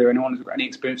thing to do. Anyone who's got any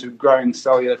experience of growing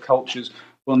cellular cultures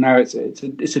will know it's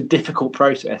a difficult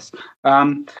process.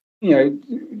 To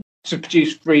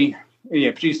produce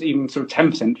produce even sort of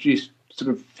 10%, produce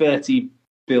sort of 30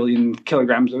 billion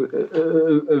kilograms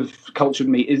of cultured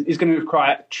meat is going to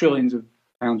require trillions of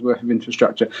pounds worth of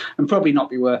infrastructure and probably not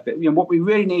be worth it. What we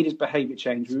really need is behaviour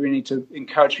change. We really need to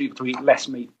encourage people to eat less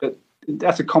meat, but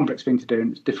that's a complex thing to do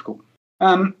and it's difficult.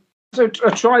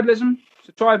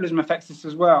 Tribalism affects this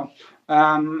as well.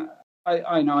 I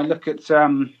know I look at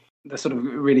the sort of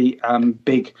really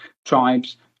big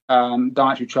tribes,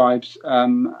 dietary tribes,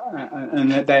 and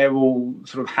they all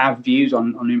sort of have views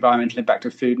on the environmental impact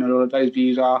of food, and a lot of those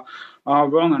views are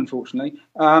wrong, unfortunately,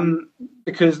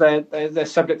 because they're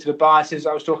subject to the biases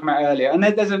I was talking about earlier. And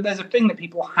there's a thing that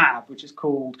people have, which is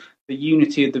called the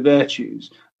unity of the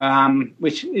virtues,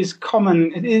 which is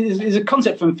common. It is a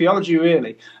concept from theology,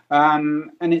 really,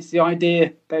 and it's the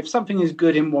idea that if something is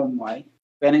good in one way,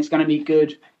 then it's going to be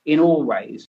good in all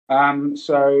ways.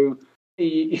 So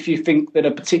if you think that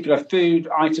a particular food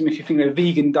item, if you think that a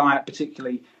vegan diet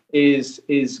particularly is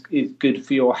good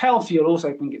for your health, you'll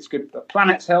also think it's good for the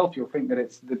planet's health. You'll think that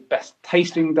it's the best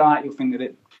tasting diet. You'll think that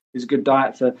it is a good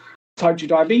diet for type 2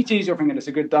 diabetes. You'll think that it's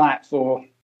a good diet for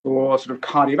sort of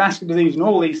cardiovascular disease and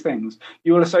all these things.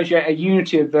 You will associate a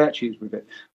unity of virtues with it,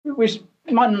 which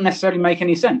might not necessarily make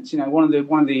any sense. One of the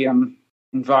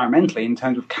environmentally, in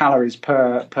terms of calories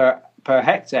per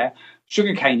hectare,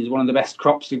 sugarcane is one of the best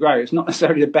crops to grow. It's not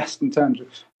necessarily the best in terms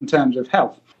of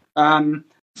health.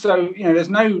 So there's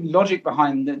no logic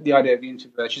behind the idea of unity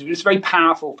of virtues, but it's a very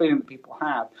powerful feeling that people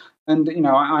have. And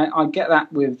I get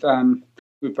that with both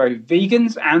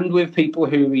vegans and with people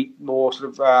who eat more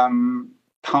sort of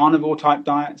carnivore type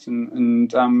diets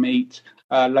and eat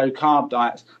low carb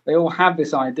diets. They all have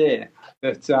this idea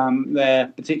that their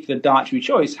particular dietary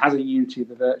choice has a unity of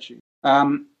the virtue.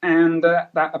 And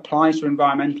that applies to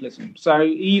environmentalism. So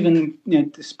even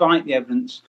despite the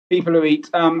evidence, people who eat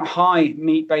high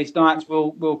meat-based diets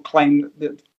will claim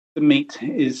that the meat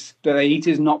that they eat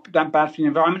is not that bad for the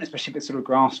environment, especially if it's sort of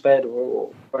grass-fed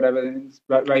or whatever, it's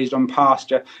raised on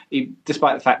pasture,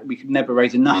 despite the fact that we could never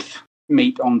raise enough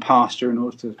meat on pasture in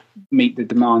order to meet the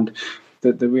demand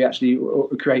that we actually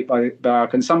create by our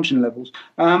consumption levels.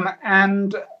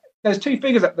 And there's two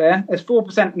figures up there. There's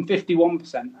 4% and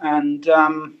 51%, and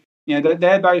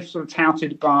they're both sort of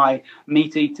touted by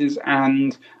meat eaters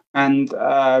and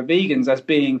vegans as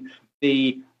being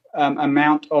the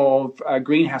amount of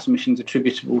greenhouse emissions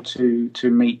attributable to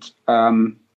meat.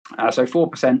 So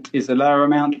 4% is the lower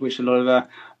amount, which a lot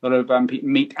of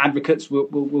meat advocates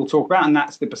will talk about, and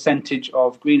that's the percentage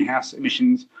of greenhouse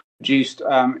emissions produced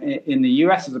in the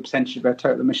US as a percentage of their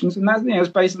total emissions, and that's it's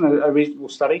based on a reasonable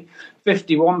study.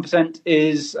 51%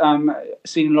 is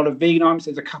seen in a lot of vegan arguments.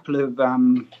 There's a couple of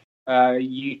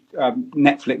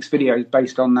Netflix videos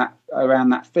based on that, around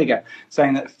that figure,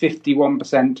 saying that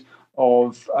 51%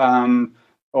 of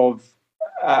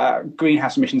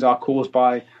greenhouse emissions are caused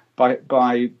by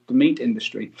the meat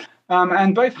industry,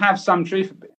 and both have some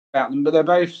truth about them, but they're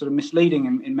both sort of misleading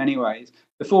in many ways.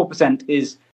 The 4%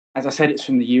 is, as I said, it's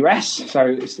from the US, so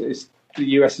it's the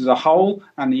US as a whole,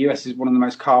 and the US is one of the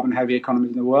most carbon-heavy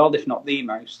economies in the world, if not the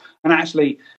most. And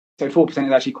actually, so 4%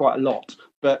 is actually quite a lot.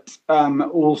 But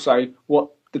also, what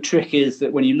the trick is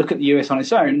that when you look at the US on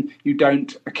its own, you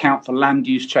don't account for land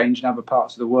use change in other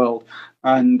parts of the world,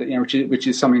 and which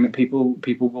is something that people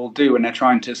will do when they're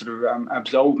trying to sort of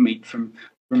absolve meat from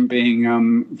being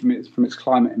from its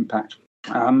climate impact.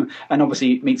 And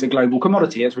obviously, meat's a global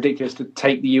commodity. It's ridiculous to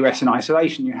take the US in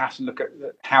isolation. You have to look at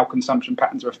how consumption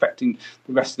patterns are affecting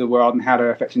the rest of the world and how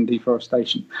they're affecting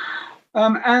deforestation.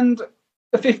 And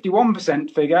the 51%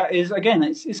 figure is, again,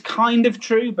 it's kind of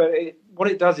true, but what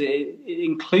it does, it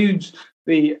includes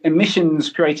the emissions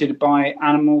created by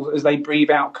animals as they breathe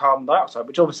out carbon dioxide,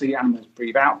 which obviously animals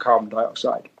breathe out carbon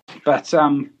dioxide. But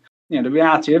the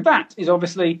reality of that is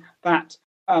obviously that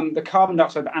the carbon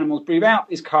dioxide that animals breathe out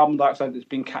is carbon dioxide that's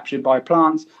been captured by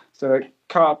plants. So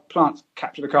plants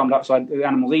capture the carbon dioxide, the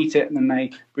animals eat it, and then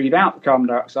they breathe out the carbon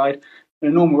dioxide in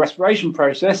a normal respiration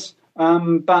process.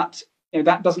 But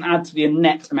that doesn't add to the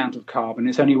net amount of carbon.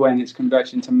 It's only when it's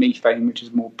converted into methane, which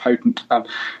is more potent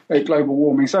global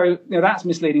warming. So that's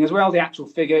misleading as well. The actual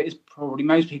figure is probably,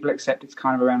 most people accept it's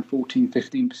kind of around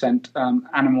 14-15%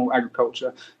 animal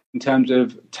agriculture in terms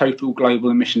of total global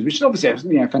emissions, which is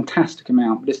obviously a fantastic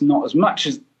amount, but it's not as much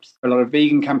as a lot of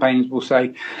vegan campaigners will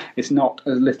say. It's not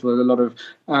as little as a lot of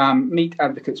meat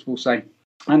advocates will say.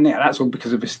 And that's all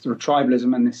because of this sort of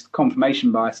tribalism and this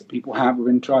confirmation bias that people have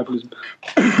within tribalism.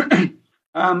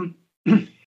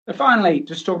 So finally,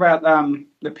 just talk about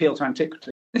the appeal to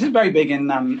antiquity. This is very big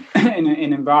in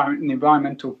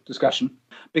environmental discussion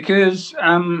because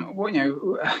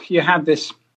you have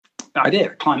this idea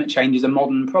that climate change is a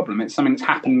modern problem. It's something that's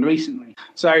happened recently.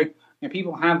 So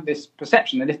people have this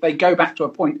perception that if they go back to a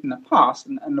point in the past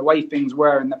and the way things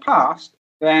were in the past,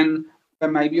 then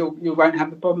maybe you won't have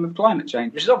the problem of climate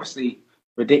change, which is obviously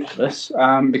ridiculous,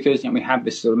 because we have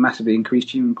this sort of massively increased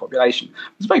human population.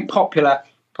 It's a very popular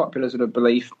sort of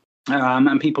belief,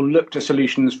 and people look to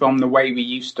solutions from the way we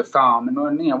used to farm. And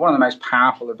one of the most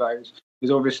powerful of those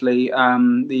is obviously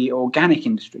the organic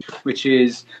industry, which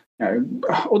is,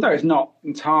 although it's not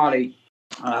entirely,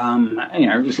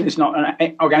 it's not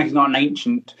organic is not an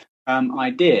ancient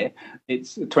idea.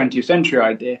 It's a 20th century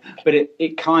idea, but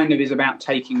it kind of is about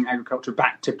taking agriculture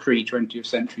back to pre-20th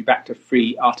century, back to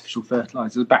free artificial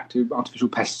fertilizers, back to artificial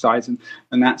pesticides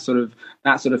and that sort of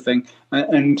thing,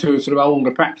 and to sort of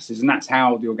older practices. And that's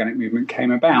how the organic movement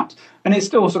came about. And it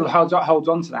still sort of holds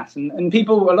on to that. And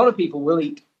a lot of people will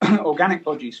eat organic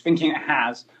produce thinking it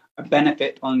has a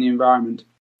benefit on the environment.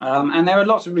 And there are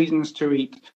lots of reasons to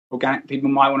eat organic. People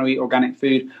might want to eat organic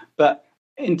food, but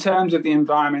in terms of the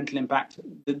environmental impact,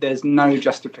 there's no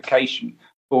justification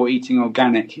for eating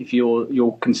organic if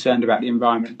you're concerned about the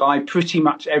environment. By pretty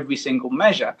much every single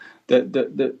measure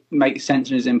that makes sense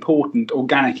and is important,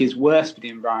 organic is worse for the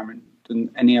environment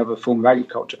than any other form of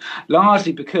agriculture,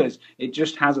 largely because it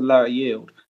just has a lower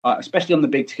yield, especially on the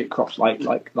big ticket crops like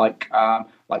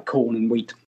corn and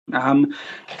wheat,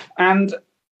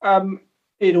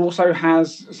 it also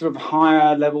has sort of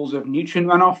higher levels of nutrient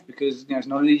runoff because it's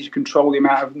not easy to control the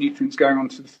amount of nutrients going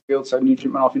onto the field. So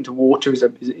nutrient runoff into water is a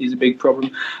big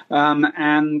problem,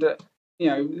 and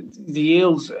the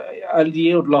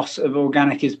yield loss of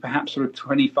organic is perhaps sort of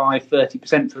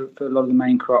 25-30% for a lot of the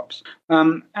main crops.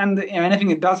 And anything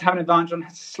that does have an advantage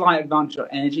has a slight advantage on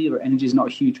energy, but energy is not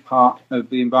a huge part of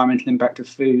the environmental impact of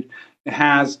food. It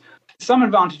has some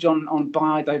advantage on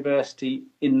biodiversity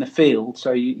in the field,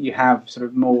 so you have sort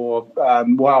of more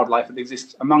wildlife that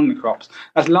exists among the crops.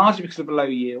 That's largely because of the low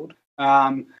yield,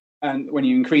 and when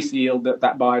you increase the yield,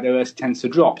 that biodiversity tends to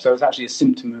drop. So it's actually a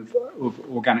symptom of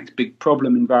organic's big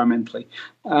problem environmentally,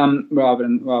 rather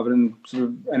than sort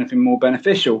of anything more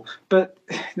beneficial. But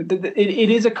it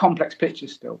is a complex picture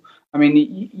still. I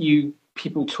mean,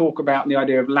 people talk about the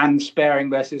idea of land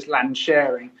sparing versus land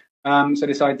sharing. So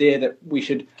this idea that we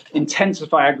should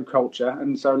intensify agriculture,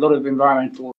 and so a lot of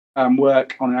environmental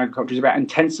work on agriculture is about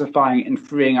intensifying and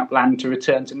freeing up land to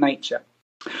return to nature.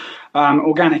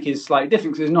 Organic is slightly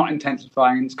different because it's not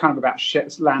intensifying, it's kind of about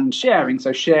land sharing,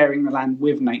 so sharing the land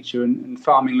with nature and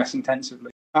farming less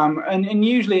intensively. And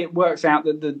usually it works out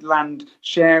that the land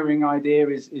sharing idea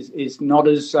is not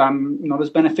as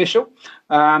beneficial.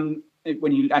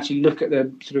 When you actually look at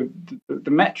the sort of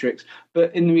the metrics,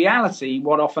 but in reality,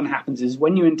 what often happens is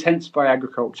when you intensify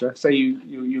agriculture, so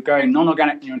you're going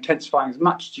non-organic and you're intensifying as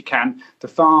much as you can to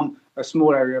farm a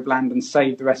small area of land and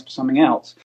save the rest for something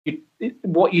else.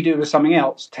 What you do with something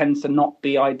else tends to not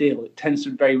be ideal. It tends to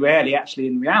very rarely actually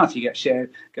in reality get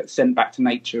sent back to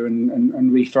nature and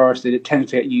reforested. It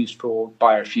tends to get used for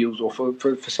biofuels or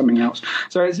for something else.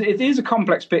 So it is a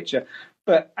complex picture.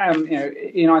 But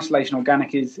in isolation,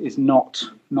 organic is not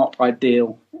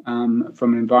ideal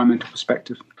from an environmental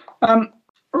perspective.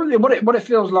 Really, what it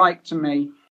feels like to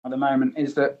me at the moment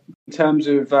is that in terms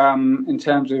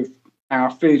of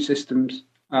our food systems,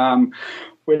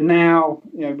 we're now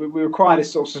we require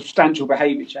this sort of substantial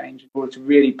behaviour change in order to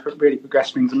really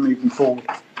progress things and move them forward.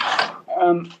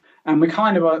 And we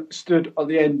kind of stood on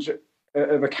the edge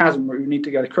of a chasm where we need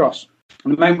to get across.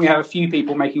 At the moment, we have a few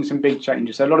people making some big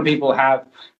changes. So a lot of people have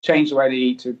changed the way they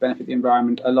eat to benefit the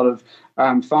environment. A lot of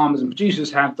farmers and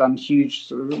producers have done huge,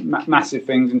 sort of massive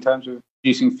things in terms of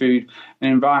producing food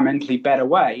in an environmentally better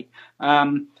way.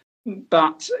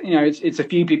 But it's a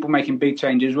few people making big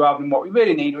changes rather than what we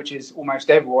really need, which is almost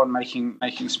everyone making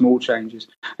small changes.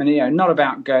 And not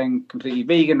about going completely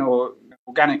vegan or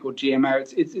organic or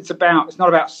GMO. It's not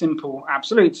about simple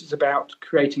absolutes. It's about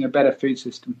creating a better food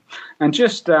system. And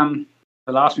just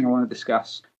the last thing I want to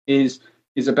discuss is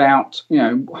about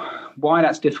why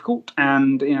that's difficult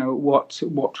and what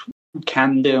we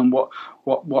can do and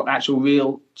what actual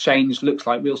real change looks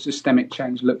like, real systemic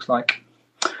change looks like.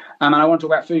 And I want to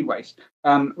talk about food waste,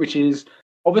 which is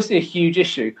obviously a huge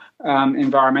issue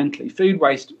environmentally. Food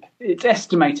waste, it's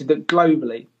estimated that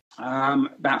globally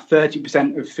about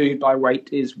 30% of food by weight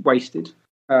is wasted.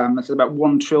 That's about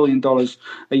 $1 trillion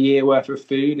a year worth of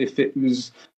food. If it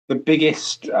was the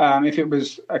biggest, if it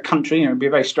was a country, it would be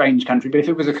a very strange country, but if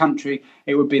it was a country,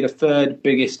 it would be the third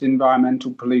biggest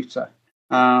environmental polluter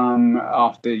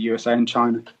after USA and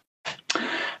China.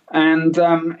 And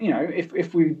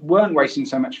if we weren't wasting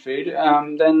so much food,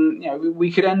 then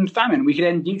we could end famine, we could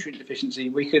end nutrient deficiency,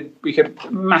 we could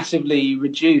massively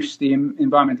reduce the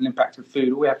environmental impact of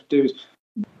food. All we have to do is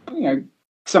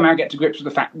somehow get to grips with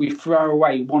the fact we throw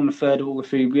away 1/3 of all the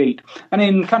food we eat. And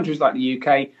in countries like the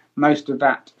UK, most of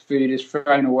that food is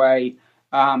thrown away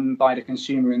by the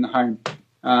consumer in the home.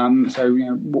 So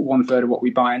 1/3 of what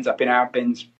we buy ends up in our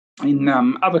bins. In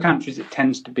other countries, it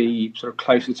tends to be sort of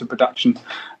closer to production,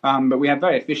 but we have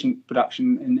very efficient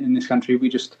production in this country. We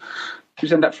just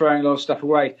end up throwing a lot of stuff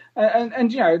away,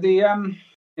 and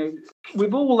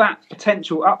with all that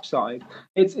potential upside,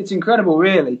 it's incredible,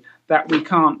 really, that we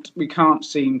can't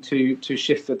seem to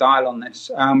shift the dial on this.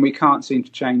 We can't seem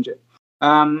to change it,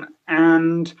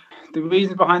 and the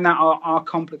reasons behind that are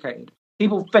complicated.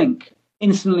 People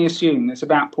instantly assume it's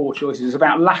about poor choices, it's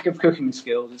about lack of cooking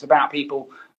skills, it's about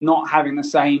people not having the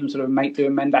same sort of make do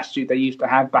and mend attitude they used to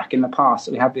have back in the past.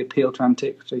 So we have the appeal to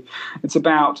antiquity. It's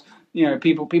about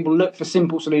people look for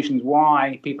simple solutions.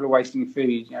 Why people are wasting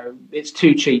food? It's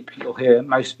too cheap. You'll hear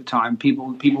most of the time.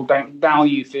 People don't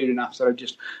value food enough, so they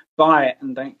just buy it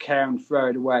and don't care and throw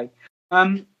it away.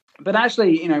 But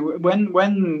actually,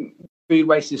 when food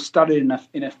waste is studied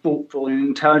in a thoughtful and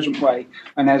intelligent way,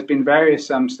 and there's been various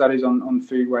studies on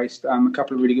food waste, a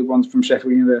couple of really good ones from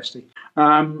Sheffield University.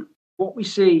 What we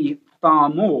see far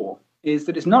more is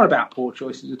that it's not about poor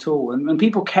choices at all, and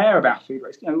people care about food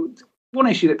waste. One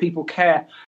issue that people care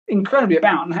incredibly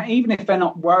about, and even if they're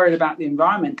not worried about the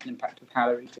environmental impact of how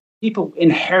they're eating, people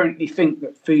inherently think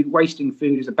that wasting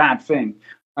food is a bad thing.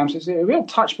 So it's a real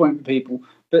touch point for people,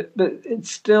 but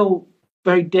it's still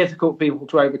very difficult for people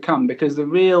to overcome, because the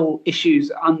real issues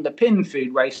that underpin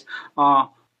food waste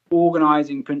are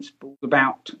organising principles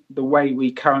about the way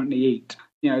we currently eat.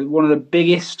 One of the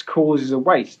biggest causes of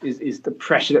waste is the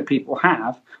pressure that people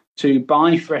have to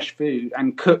buy fresh food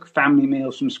and cook family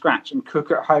meals from scratch and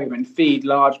cook at home and feed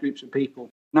large groups of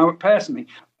people. Now, personally,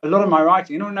 a lot of my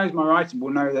writing, anyone who knows my writing will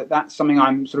know that that's something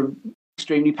I'm sort of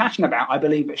extremely passionate about. I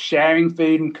believe that sharing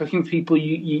food and cooking for people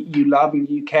you love and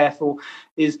you care for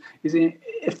is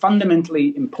a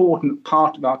fundamentally important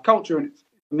part of our culture, and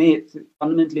for me, it's a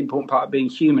fundamentally important part of being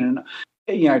human. And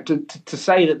to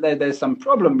say that there's some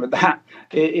problem with that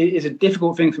is a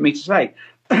difficult thing for me to say.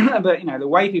 But the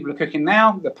way people are cooking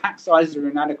now, the pack sizes are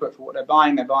inadequate for what they're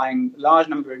buying. They're buying a large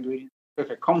number of ingredients,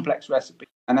 cook a complex recipe,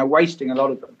 and they're wasting a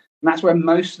lot of them. And that's where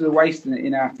most of the waste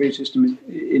in our food system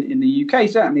in the UK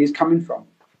certainly is coming from.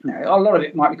 A lot of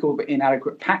it might be called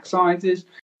inadequate pack sizes,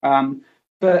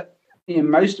 but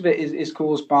most of it is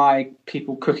caused by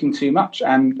people cooking too much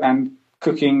and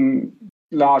cooking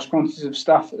large quantities of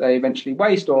stuff that they eventually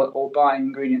waste, or buying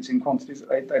ingredients in quantities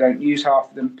that they don't use half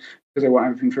of them because they want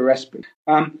everything for a recipe.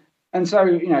 And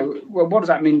so, what does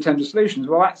that mean in terms of solutions?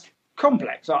 Well, that's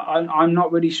complex. I'm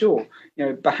not really sure.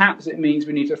 Perhaps it means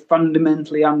we need to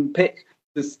fundamentally unpick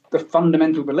the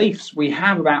fundamental beliefs we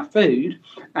have about food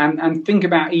and think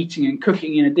about eating and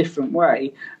cooking in a different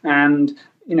way, and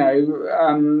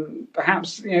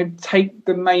perhaps take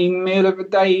the main meal of the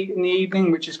day in the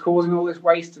evening, which is causing all this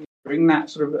waste, and bring that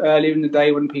sort of earlier in the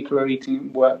day when people are eating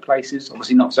in workplaces,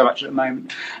 obviously not so much at the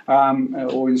moment,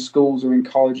 or in schools or in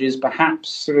colleges. Perhaps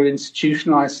sort of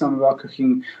institutionalise some of our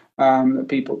cooking,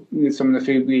 people, some of the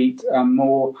food we eat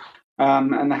more,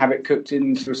 and have it cooked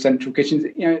in sort of central kitchens.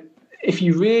 If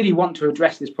you really want to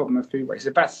address this problem of food waste,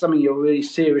 if that's something you're really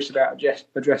serious about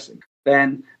addressing,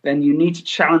 then you need to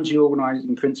challenge the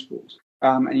organising principles,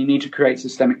 and you need to create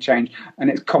systemic change. And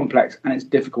it's complex and it's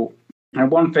difficult. And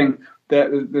one thing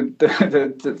that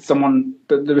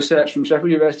the research from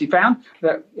Sheffield University found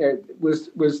that was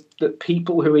that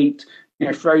people who eat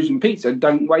frozen pizza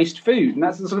don't waste food, and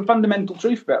that's the sort of fundamental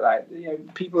truth about that.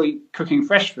 People cooking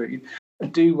fresh food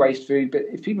do waste food, but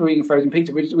if people are eating frozen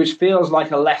pizza, which feels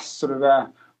like a less sort of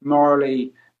a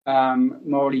morally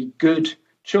good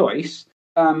choice,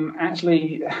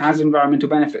 actually has environmental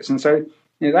benefits. And so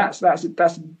that's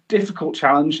a difficult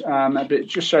challenge, but it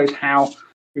just shows how,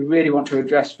 we really want to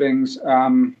address things,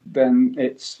 then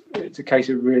it's a case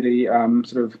of really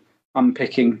sort of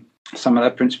unpicking some of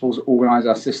the principles that organise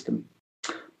our system.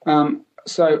 I'm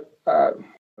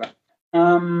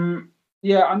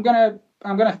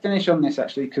gonna finish on this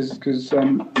actually because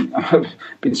I've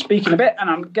been speaking a bit and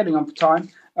I'm getting on for time.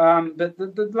 But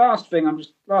the last slide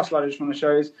I just want to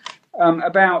show is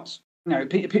about.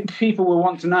 People will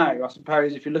want to know, I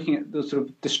suppose, if you're looking at the sort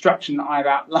of destruction that I've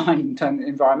outlined in terms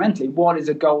environmentally, what is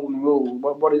a golden rule?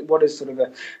 What is sort of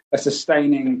a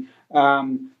sustaining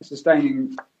sort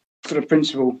of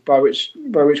principle by which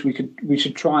we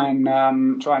should try and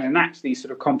enact these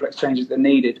sort of complex changes that are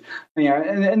needed.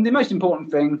 And the most important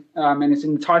thing, and it's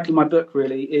in the title of my book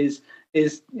really, is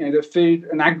that food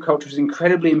and agriculture is an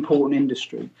incredibly important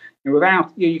industry.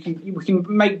 Without we can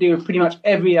make do with pretty much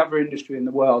every other industry in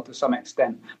the world to some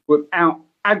extent. Without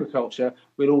agriculture,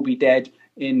 we'd all be dead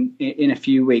in a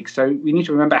few weeks. So we need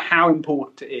to remember how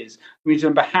important it is. We need to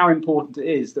remember how important it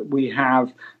is that we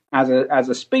have, as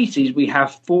a species, we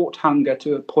have fought hunger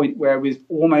to a point where we've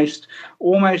almost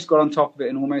got on top of it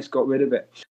and almost got rid of it.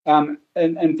 And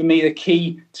for me, the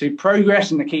key to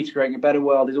progress and the key to creating a better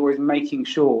world is always making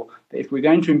sure that if we're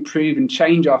going to improve and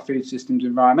change our food systems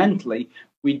environmentally,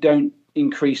 we don't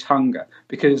increase hunger,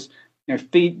 because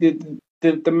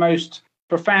the most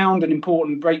profound and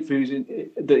important breakthroughs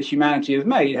that humanity has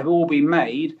made have all been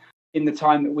made in the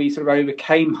time that we sort of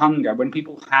overcame hunger, when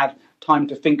people had time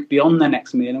to think beyond their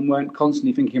next meal and weren't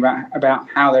constantly thinking about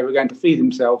how they were going to feed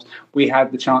themselves. We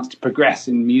had the chance to progress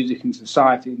in music and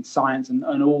society and science and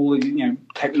all the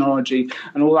technology,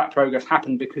 and all that progress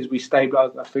happened because we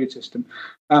stabilised our food system.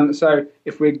 So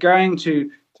if we're going to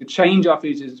change our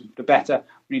food system for better,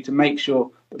 we need to make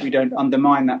sure that we don't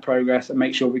undermine that progress and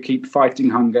make sure we keep fighting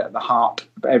hunger at the heart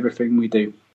of everything we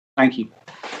do. Thank you.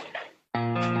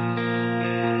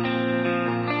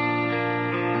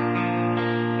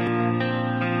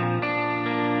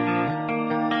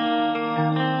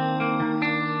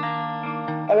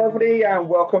 Hello everybody, and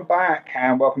welcome back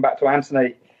to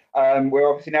Anthony. We're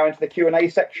obviously now into the Q&A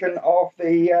section of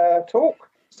the talk.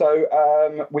 So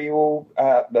we will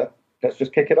let's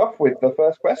just kick it off with the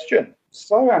first question.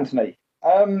 So Anthony,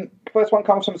 first one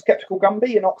comes from Skeptical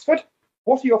Gumby in Oxford.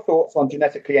 What are your thoughts on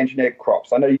genetically engineered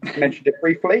crops? I know you mentioned it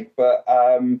briefly, but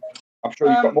I'm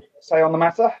sure you've got more to say on the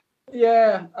matter.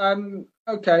 Yeah.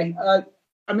 Okay.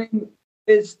 I mean,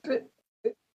 it's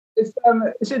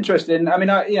interesting. I mean,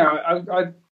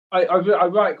 I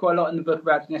write quite a lot in the book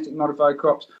about genetic modified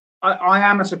crops. I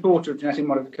am a supporter of genetic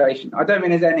modification. I don't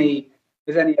mean there's any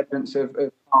evidence of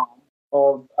harm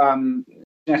of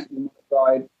genetically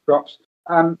modified crops.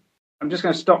 I'm just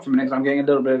going to stop for a minute because I'm getting a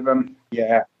little bit of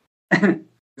Yeah.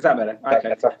 Is that better?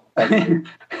 Okay.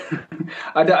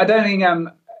 I don't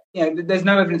think there's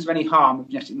no evidence of any harm of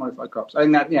genetically modified crops. I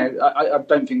think that I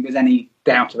don't think there's any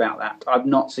doubt about that. I've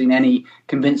not seen any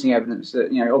convincing evidence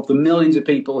that of the millions of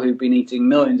people who've been eating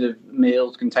millions of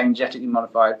meals containing genetically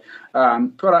modified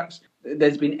products,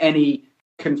 there's been any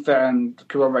confirmed,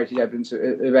 corroborated evidence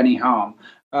of any harm.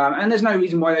 And there's no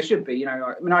reason why there should be.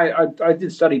 I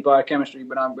did study biochemistry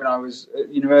when I was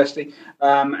at university,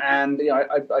 and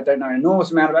I don't know an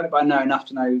enormous amount about it, but I know enough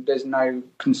to know there's no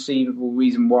conceivable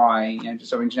reason why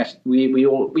something genetic. We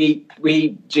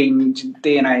eat gene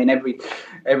DNA in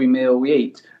every meal we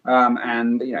eat,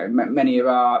 and many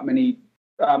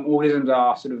organisms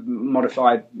are sort of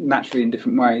modified naturally in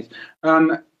different ways.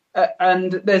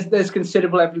 And there's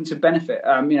considerable evidence of benefit.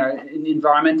 In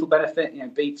environmental benefit,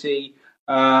 BT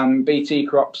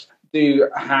crops do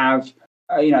have,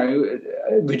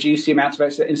 reduce the amount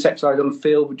of insecticide on the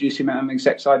field, reduce the amount of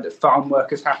insecticide that farm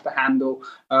workers have to handle,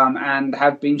 and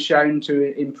have been shown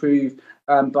to improve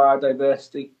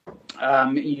biodiversity.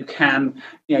 You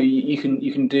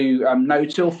can do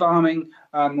no-till farming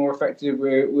more effectively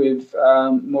with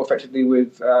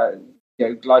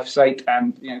glyphosate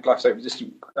and glyphosate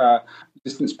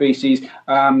resistant species.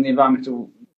 The environmental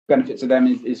benefits of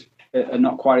them are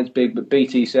not quite as big, but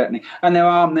BT certainly. And there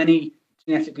are many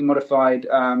genetically modified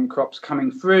crops coming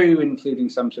through, including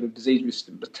some sort of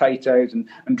disease-resistant potatoes and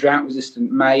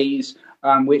drought-resistant maize,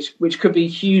 which could be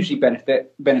hugely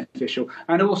beneficial.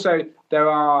 And also there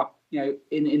are,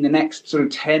 in the next sort of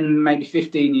 10, maybe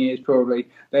 15 years probably,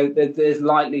 there's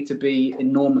likely to be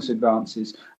enormous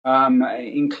advances,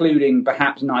 including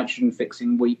perhaps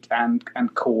nitrogen-fixing wheat and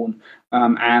corn,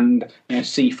 and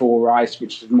C4 rice,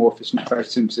 which is more efficient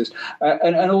photosynthesis,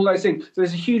 and all those things. So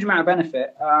there's a huge amount of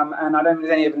benefit, and I don't think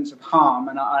there's any evidence of harm.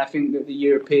 And I think that the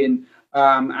European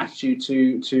attitude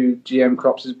to GM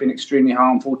crops has been extremely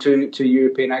harmful to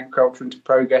European agriculture and to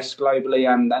progress globally,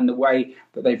 and the way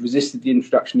that they've resisted the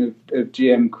introduction of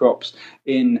GM crops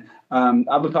in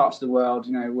other parts of the world,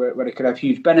 where they could have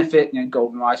huge benefit,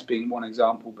 golden rice being one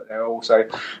example, but there are also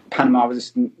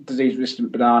Panama-resistant,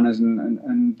 disease-resistant bananas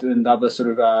and other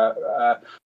sort of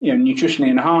nutritionally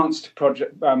enhanced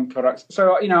products.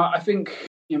 So I think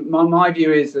my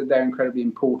view is that they're incredibly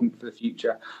important for the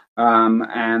future,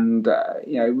 and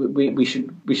we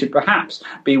should perhaps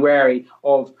be wary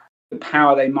of the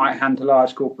power they might hand to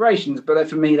large corporations. But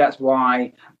for me, that's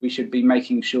why we should be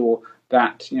making sure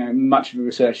that much of the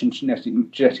research in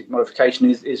genetic modification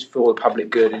is for the public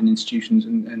good in institutions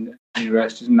and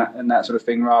universities and that sort of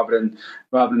thing, rather than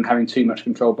having too much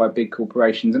control by big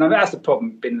corporations. And that's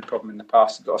been the problem in the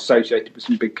past, associated with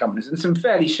some big companies and some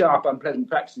fairly sharp, unpleasant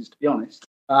practices, to be honest.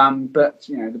 But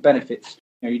the benefits,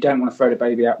 you don't want to throw the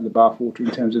baby out with the bathwater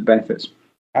in terms of benefits.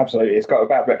 Absolutely. It's got a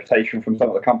bad reputation from some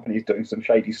of the companies doing some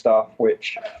shady stuff,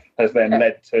 which has then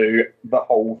led to the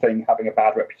whole thing having a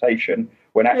bad reputation,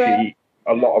 when actually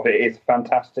a lot of it is a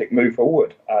fantastic move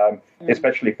forward,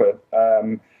 especially for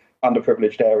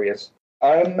underprivileged areas.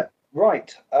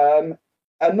 Right.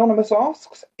 Anonymous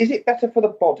asks, is it better for the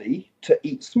body to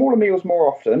eat smaller meals more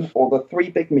often, or the 3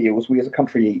 big meals we as a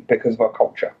country eat because of our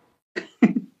culture?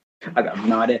 I have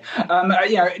no idea.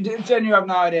 Genuinely have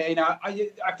no idea.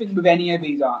 I think with any of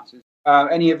these answers,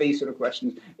 any of these sort of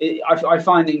questions, I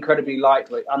find it incredibly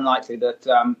unlikely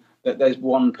that that there's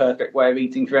one perfect way of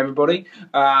eating for everybody.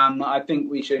 I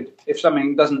think we should, if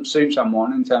something doesn't suit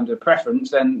someone in terms of preference,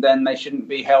 then they shouldn't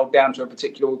be held down to a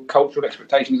particular cultural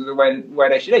expectations of the way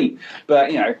they should eat.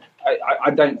 But I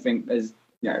don't think there's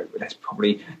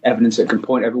probably evidence that can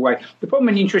point every way. The problem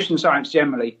in nutrition science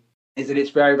generally is that it's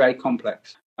very, very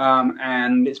complex.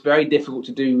 And it's very difficult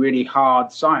to do really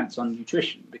hard science on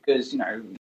nutrition because,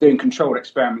 doing controlled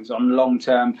experiments on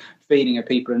long-term feeding of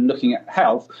people and looking at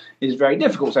health is very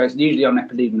difficult. So it's usually on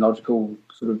epidemiological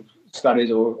sort of studies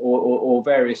or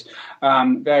various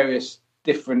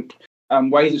different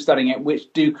ways of studying it,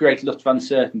 which do create a lot of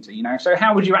uncertainty. So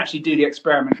how would you actually do the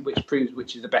experiment which proves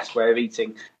which is the best way of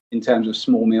eating in terms of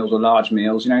small meals or large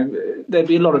meals? There'd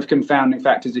be a lot of confounding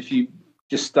factors if you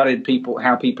just studied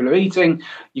how people are eating.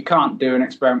 You can't do an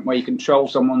experiment where you control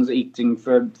someone's eating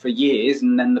for years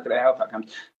and then look at their health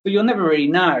outcomes. So you'll never really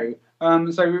know.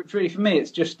 So really, for me,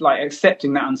 it's just like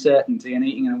accepting that uncertainty and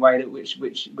eating in a way that which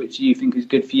you think is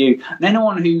good for you. And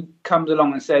anyone who comes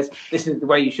along and says this is the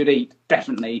way you should eat,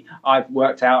 definitely, I've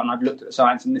worked out and I've looked at the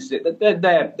science and this is it.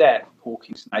 They're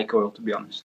hawking snake oil, to be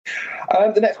honest.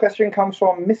 The next question comes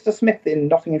from Mr. Smith in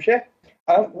Nottinghamshire.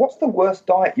 What's the worst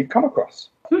diet you've come across?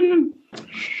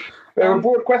 A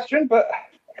broad question, but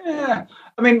yeah,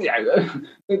 I mean,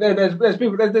 there's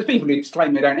people who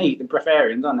claim they don't eat, the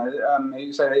breatharians, aren't there?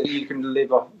 Who say that you can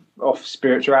live off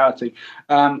spirituality.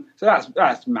 So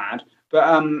that's mad.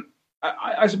 But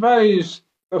I suppose,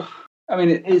 I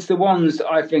mean, it's the ones that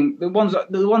I think the ones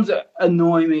that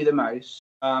annoy me the most.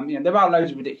 There are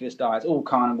loads of ridiculous diets. All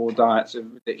carnivore diets are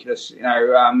ridiculous.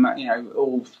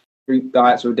 All fruit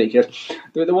diets are ridiculous.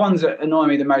 The ones that annoy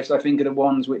me the most, I think, are the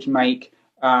ones which make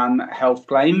health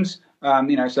claims.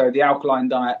 So the alkaline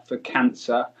diet for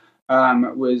cancer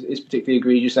is particularly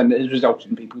egregious, and it has resulted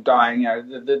in people dying.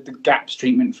 The GAPS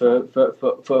treatment for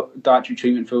dietary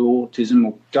treatment for autism,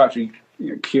 or dietary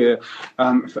cure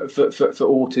for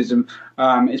autism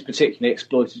is particularly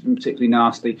exploitative and particularly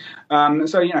nasty.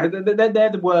 They're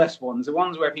the worst ones. The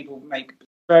ones where people make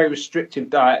very restrictive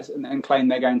diets and claim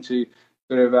they're going to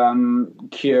sort of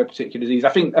cure particular disease. I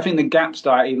think the GAPS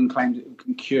diet even claims it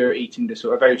can cure eating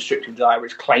disorder. A very restrictive diet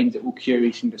which claims it will cure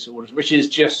eating disorders, which is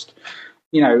just,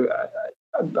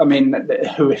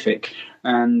 horrific.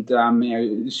 And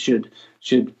should.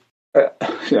 You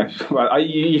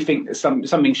think that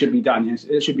something should be done?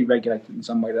 It should be regulated in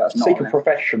some way. That's not. Seek a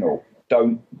professional.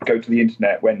 Don't go to the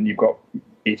internet when you've got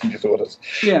eating disorders.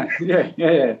 Yeah.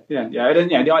 The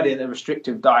idea that a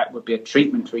restrictive diet would be a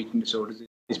treatment for eating disorders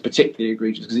is particularly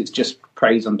egregious because it's just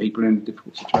preys on people in a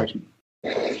difficult situation.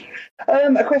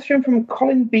 A question from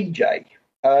Colin BJ.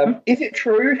 Is it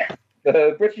true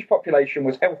the British population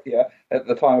was healthier at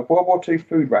the time of World War II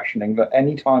food rationing than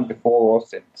any time before or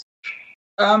since?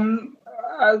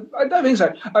 I don't think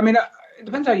so. I mean, it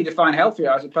depends how you define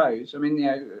healthier, I suppose. I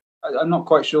mean, I'm not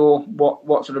quite sure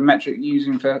what sort of metric you're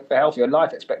using for healthier.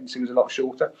 Life expectancy was a lot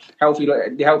shorter.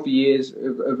 The healthy years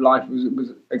of life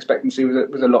was expectancy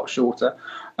was a lot shorter.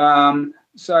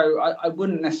 So I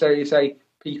wouldn't necessarily say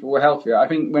people were healthier. I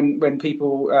think when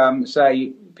people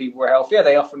say people were healthier,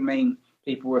 they often mean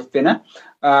people were thinner,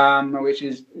 which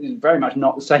is very much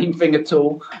not the same thing at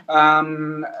all.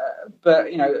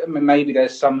 But maybe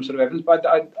there's some sort of evidence, but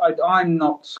I'm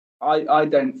not. I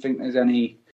don't think there's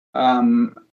any.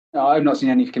 I've not seen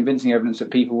any convincing evidence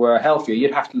that people were healthier.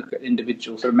 You'd have to look at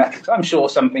individual sort of metrics. I'm sure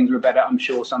some things were better. I'm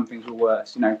sure some things were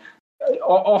worse.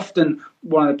 Often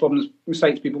one of the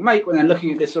mistakes people make when they're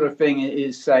looking at this sort of thing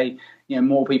is say,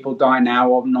 more people die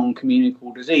now of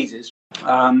non-communicable diseases.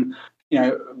 But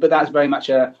that's very much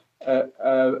an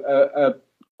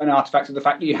artifact of the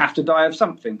fact that you have to die of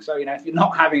something. So, if you're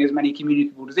not having as many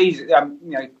communicable diseases,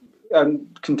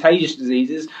 contagious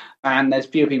diseases, and there's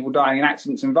fewer people dying in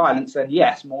accidents and violence, then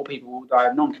yes, more people will die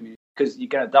of non-communicable, because you're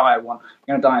going to die of one.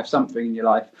 You're going to die of something in your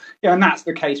life. And that's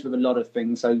the case with a lot of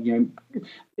things. So,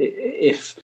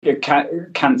 if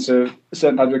cancer,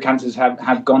 certain types of cancers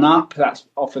have gone up. That's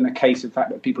often a case of the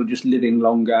fact that people are just living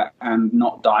longer and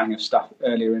not dying of stuff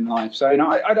earlier in life. So,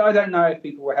 I don't know if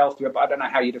people were healthier, but I don't know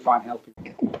how you define healthy.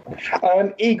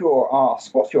 Igor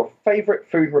asks, what's your favourite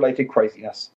food-related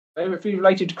craziness? Favourite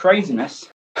food-related to craziness?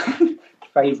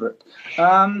 Favourite?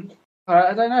 I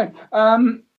don't know.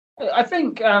 I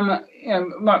think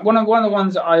one of the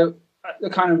ones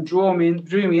that kind of drew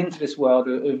me into this world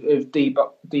of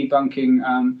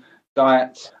debunking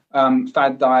diets,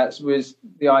 fad diets, was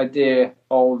the idea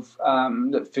of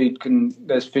that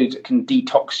there's foods that can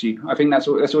detox you. I think that's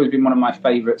always been one of my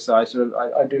favourites. So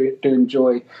I do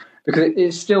enjoy, because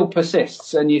it still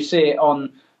persists, and you see it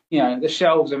on the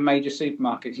shelves of major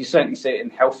supermarkets. You certainly see it in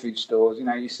health food stores.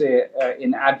 You see it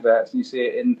in adverts, and you see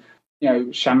it in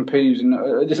shampoos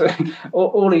and just,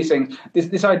 all these things.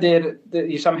 This idea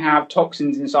that you somehow have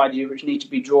toxins inside you which need to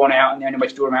be drawn out, and the only way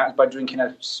to draw them out is by drinking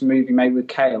a smoothie made with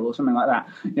kale or something like that.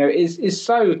 Is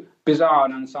so bizarre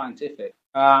and unscientific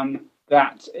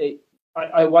that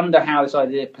I wonder how this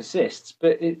idea persists.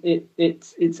 But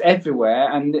it's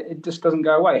everywhere, and it just doesn't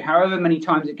go away. However many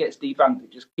times it gets debunked,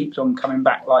 it just keeps on coming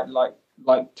back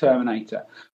like Terminator.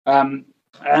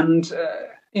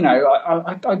 It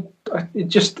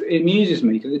amuses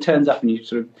me because it turns up and you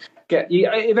sort of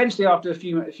eventually after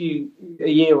a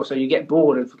year or so you get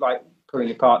bored of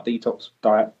pulling apart detox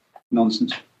diet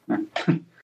nonsense. But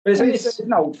it's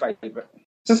an old favourite.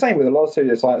 It's the same with a lot of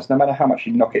pseudoscience. No matter how much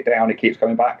you knock it down, it keeps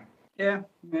coming back. Yeah.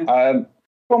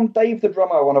 From Dave the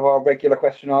Drummer, one of our regular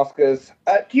question askers,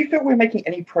 do you feel we're making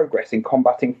any progress in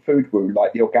combating food woo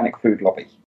like the organic food lobby?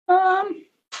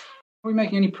 Are we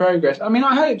making any progress? I mean,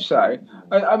 I hope so.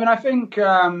 I think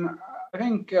the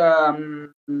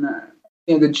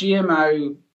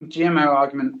GMO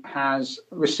argument has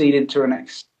receded to an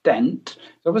extent.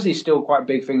 It's obviously still quite a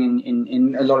big thing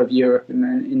in a lot of Europe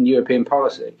and in European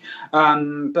policy.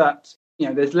 But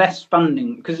there's less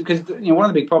funding because one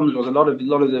of the big problems was a lot of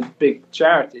the big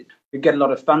charities could get a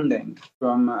lot of funding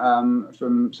from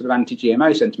sort of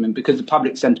anti-GMO sentiment because the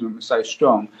public sentiment was so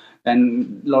strong.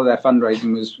 Then a lot of their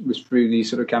fundraising was through these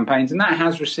sort of campaigns, and that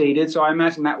has receded. So I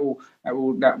imagine that will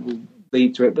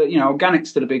lead to it. But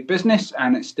organic's still a big business,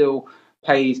 and it still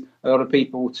pays a lot of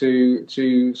people to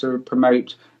sort of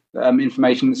promote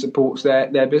information that supports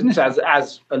their business,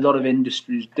 as a lot of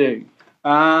industries do.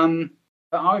 But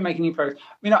are we making any progress?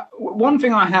 I mean, one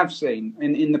thing I have seen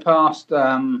in the past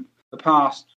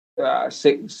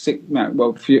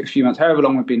few months, however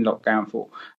long we've been locked down for,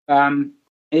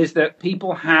 is that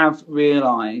people have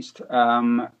realised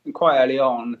quite early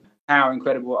on how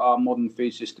incredible our modern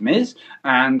food system is,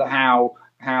 and how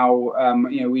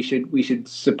we should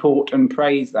support and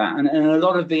praise that, and a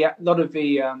lot of the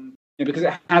because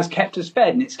it has kept us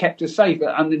fed and it's kept us safe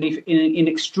underneath in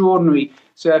extraordinary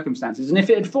circumstances. And if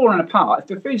it had fallen apart, if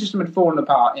the food system had fallen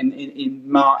apart in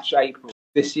March, April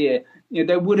this year,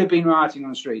 there would have been rioting on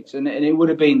the streets, and it would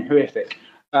have been horrific.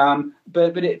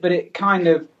 But it kind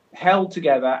of held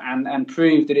together and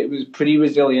proved that it was pretty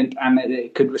resilient and that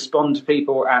it could respond to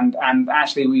people. And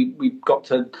actually, we got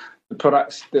to the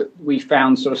products that we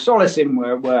found sort of solace in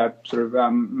were sort of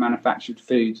manufactured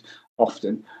foods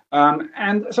often.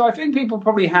 And so I think people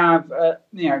probably have, I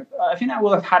think that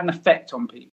will have had an effect on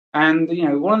people. And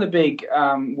one of the big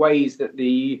ways that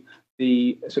the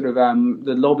sort of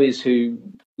the lobbies who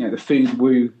the food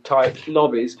woo type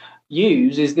lobbies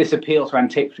use is this appeal to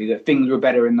antiquity, that things were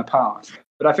better in the past.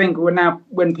 But I think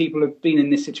when people have been in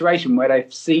this situation where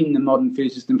they've seen the modern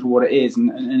food system for what it is,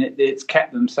 and it's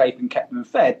kept them safe and kept them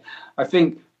fed, I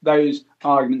think those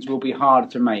arguments will be hard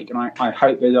to make. And I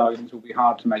hope those arguments will be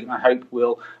hard to make. And I hope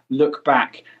we'll look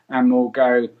back and we'll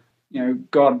go,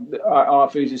 God, our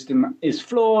food system is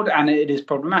flawed and it is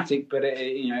problematic, but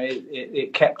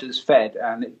it kept us fed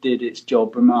and it did its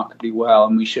job remarkably well,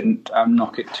 and we shouldn't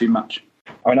knock it too much.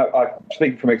 I mean, I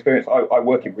speak from experience. I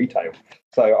work in retail,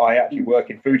 so I actually work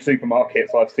in food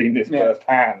supermarkets. I've seen this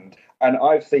firsthand, and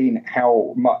I've seen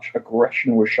how much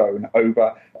aggression was shown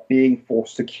over being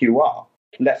forced to queue up,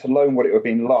 let alone what it would have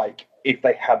been like if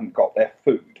they hadn't got their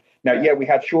food. Now, we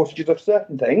had shortages of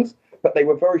certain things, but they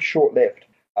were very short-lived.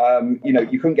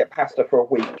 You couldn't get pasta for a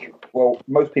week. Well,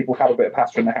 most people have a bit of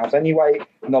pasta in the house anyway,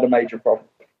 not a major problem.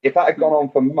 If that had gone on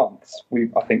for months,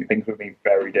 I think things would be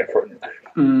very different.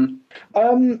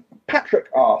 Patrick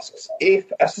asks,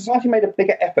 if a society made a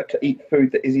bigger effort to eat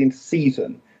food that is in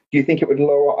season, do you think it would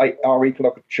lower our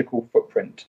ecological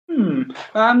footprint?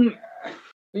 I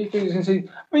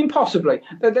mean, possibly.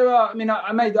 There are. I mean,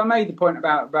 I made the point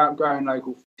about growing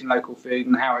local food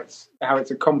and how it's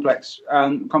a complex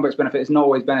benefit. It's not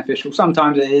always beneficial.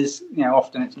 Sometimes it is.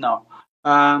 Often it's not.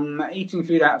 Eating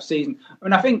food out of season. I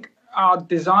mean, I think our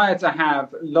desire to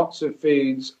have lots of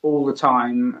foods all the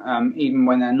time, even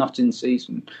when they're not in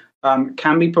season,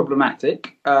 can be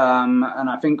problematic. And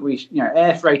I think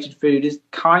air freighted food is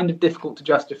kind of difficult to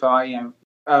justify.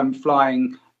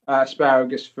 Flying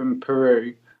asparagus from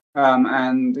Peru.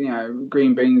 And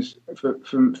green beans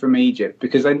from Egypt,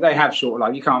 because they have short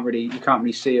life. You can't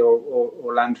really see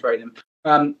or land freight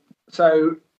them.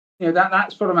 So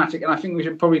that's problematic, and I think we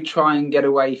should probably try and get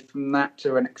away from that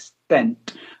to an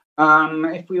extent.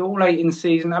 If we all ate in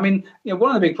season, I mean,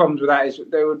 one of the big problems with that is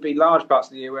there would be large parts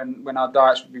of the year when our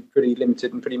diets would be pretty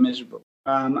limited and pretty miserable.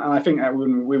 And I think that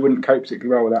we wouldn't cope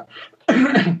particularly well with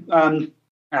that.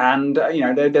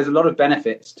 There's a lot of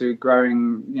benefits to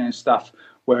growing stuff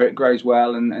where it grows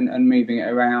well and moving it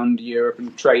around Europe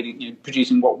and trading,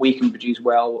 producing what we can produce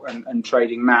well and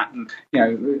trading that. And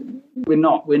we're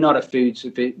not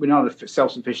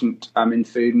self-sufficient in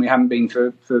food, and we haven't been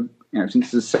for since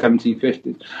the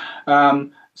 1750s.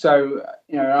 So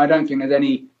I don't think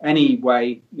there's any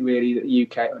way really that the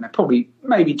UK, probably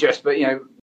maybe just, but it'd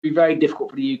be very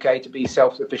difficult for the UK to be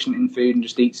self-sufficient in food and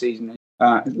just eat seasonally,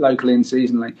 locally and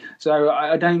seasonally. So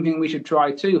I don't think we should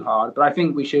try too hard, but I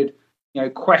think we should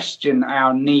question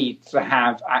our need to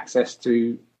have access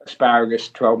to asparagus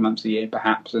 12 months a year,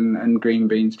 perhaps, and green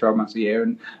beans 12 months a year,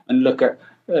 and look at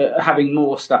having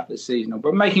more stuff that's seasonal,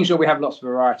 but making sure we have lots of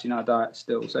variety in our diet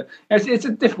still. So it's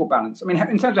a difficult balance. I mean,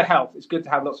 in terms of health, it's good to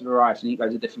have lots of variety and eat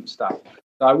loads of different stuff.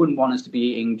 So I wouldn't want us to be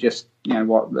eating just,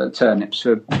 the turnips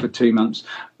for 2 months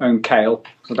and kale,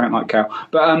 because I don't like kale.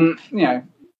 But,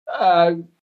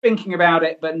 thinking about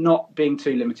it, but not being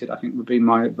too limited, I think would be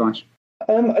my advice.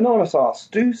 Anonymous asks,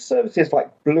 do services like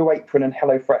Blue Apron and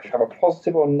HelloFresh have a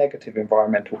positive or negative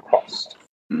environmental cost?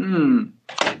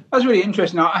 That's really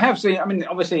interesting. I have seen,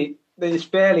 obviously, there's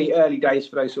fairly early days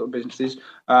for those sort of businesses.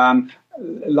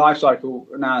 Life cycle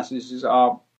analyses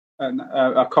are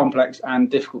complex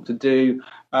and difficult to do.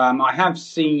 I have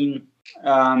seen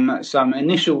some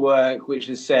initial work which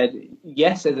has said,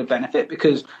 yes, there's a benefit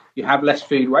because you have less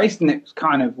food waste, and it's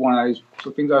kind of one of those sort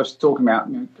of things I was talking about,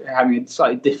 having a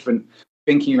slightly different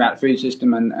thinking about the food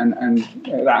system, and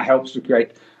that helps to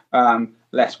create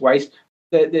less waste.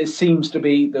 There seems to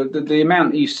be the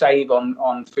amount that you save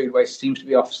on food waste seems to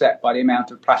be offset by the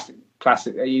amount of plastic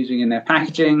they're using in their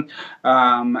packaging,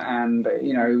 and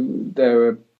there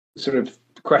are sort of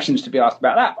questions to be asked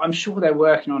about that. I'm sure they're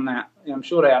working on that. I'm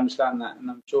sure they understand that, and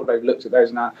I'm sure they've looked at those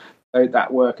and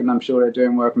that work, and I'm sure they're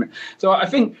doing work on it. So I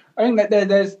think that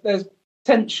there's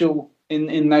potential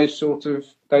in those sort of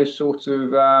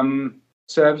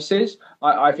services.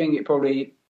 I think it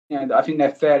probably I think they're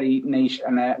fairly niche,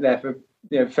 and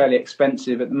they're fairly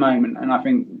expensive at the moment. And I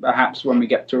think perhaps when we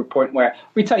get to a point where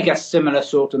we take a similar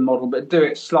sort of model but do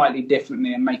it slightly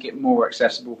differently and make it more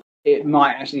accessible, it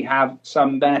might actually have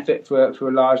some benefit for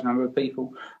a large number of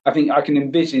people. I think I can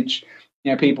envisage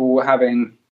people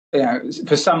having,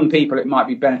 for some people it might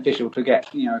be beneficial to get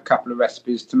a couple of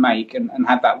recipes to make and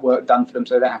have that work done for them,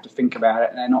 so they don't have to think about it,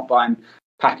 and they're not buying a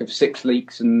pack of 6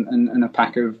 leeks and a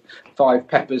pack of 5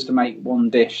 peppers to make one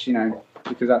dish,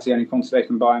 because that's the only quantity they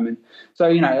can buy them in. So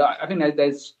I think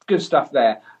there's good stuff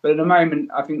there, but at the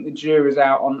moment I think the jury's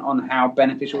out on how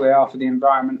beneficial they are for the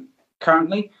environment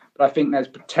currently, but I think there's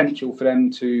potential for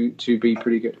them to be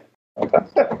pretty good.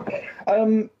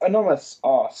 Anonymous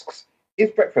asks, is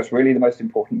breakfast really the most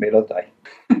important meal of the day?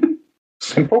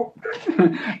 Simple.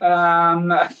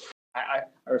 I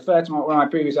refer to one of my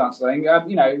previous answers saying,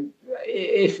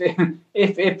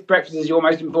 if breakfast is your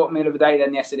most important meal of the day,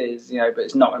 then yes, it is. But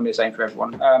it's not going to be the same for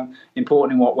everyone.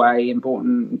 Important in what way?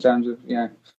 Important in terms of I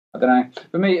don't know.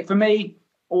 For me,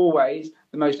 always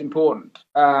the most important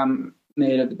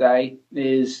meal of the day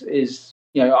is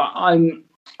I'm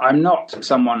not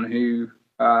someone who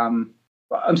I'm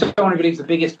someone who believes the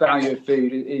biggest value of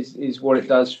food is what it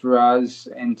does for us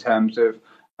in terms of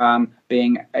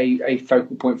being a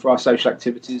focal point for our social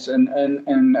activities and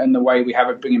the way we have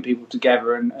of bringing people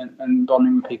together and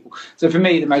bonding with people. So for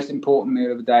me, the most important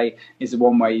meal of the day is the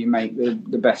one where you make the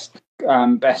best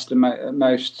and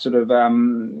most sort of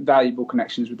valuable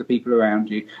connections with the people around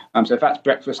you. So if that's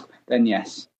breakfast, then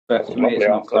yes. But for me, it's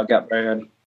not, because I get very early.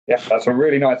 Yeah, that's a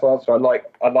really nice answer. I like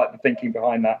the thinking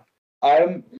behind that.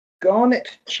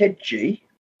 Garnet Chedji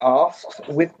asks,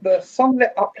 with the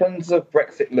sunlit uplands of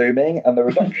Brexit looming and the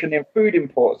reduction in food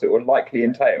imports it will likely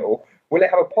entail, will it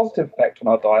have a positive effect on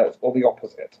our diets or the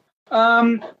opposite?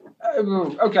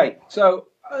 Okay, so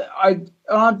on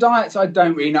our diets, I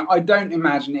don't really know. I don't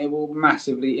imagine it will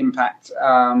massively impact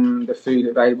the food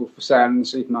available for sale in the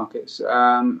supermarkets,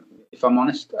 if I'm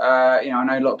honest. I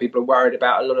know a lot of people are worried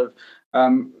about a lot of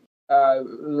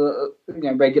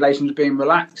regulations being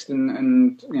relaxed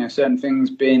and certain things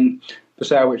being for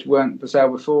sale which weren't for sale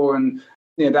before, and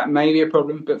that may be a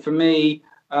problem. But for me,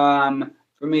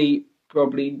 probably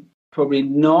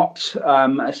not.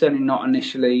 Certainly not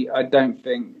initially. I don't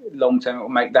think long term it will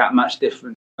make that much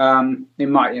difference. It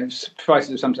might,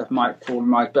 prices of some stuff might fall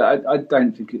and rise, but I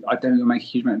don't think it'll make a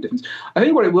huge amount of difference. I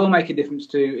think what it will make a difference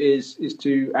to is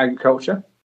to agriculture.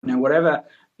 Whatever.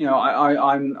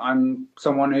 I'm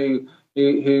someone who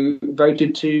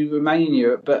voted to remain in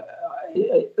Europe, but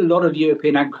a lot of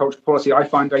European agriculture policy I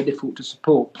find very difficult to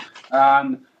support,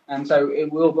 and so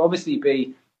it will obviously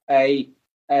be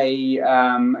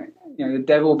the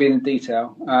devil will be in the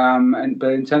detail.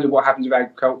 But in terms of what happens with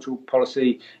agricultural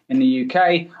policy in the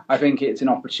UK, I think it's an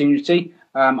opportunity.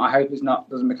 I hope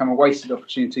doesn't become a wasted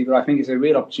opportunity, but I think it's a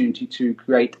real opportunity to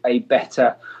create a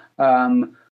better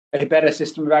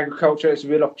system of agriculture. It's a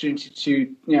real opportunity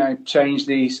to change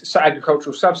the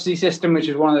agricultural subsidy system, which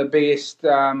is one of the biggest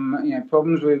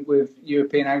problems with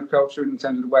European agriculture in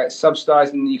terms of the way it's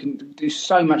subsidised, and you can do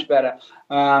so much better.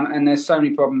 And there's so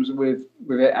many problems with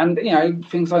it, and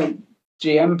things like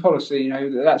GM policy,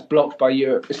 that's blocked by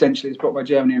Europe. Essentially, it's blocked by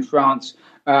Germany and France,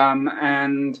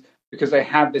 and because they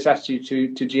have this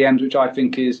attitude to GMs, which I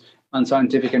think is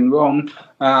unscientific and wrong.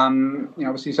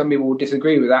 Obviously some people will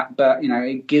disagree with that, but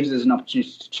it gives us an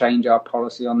opportunity to change our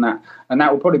policy on that, and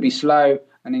that will probably be slow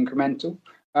and incremental.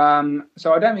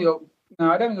 So I don't think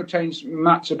it'll change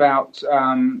much about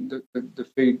the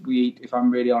food we eat, if I'm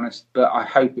really honest. But I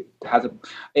hope it has the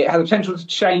potential to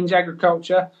change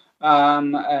agriculture.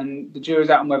 And the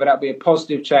jury's out on whether that'll be a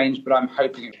positive change, but I'm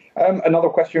hoping it. Another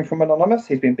question from Anonymous.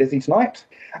 He's been busy tonight.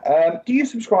 Do you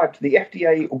subscribe to the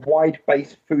FDA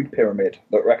wide-based food pyramid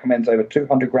that recommends over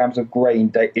 200 grams of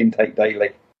grain intake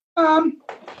daily? I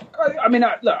don't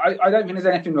think there's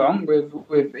anything wrong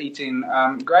with eating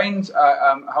grains.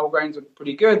 Whole grains are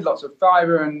pretty good, lots of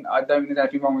fibre, and I don't think there's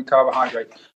anything wrong with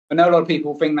carbohydrate. I know a lot of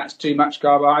people think that's too much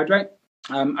carbohydrate.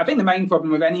 I think the main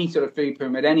problem with any sort of food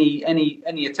pyramid, any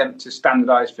attempt to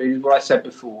standardise food, is what I said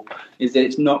before, is that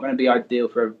it's not going to be ideal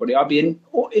for everybody. I'd be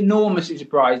enormously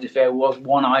surprised if there was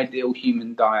one ideal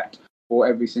human diet for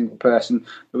every single person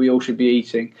that we all should be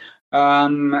eating. I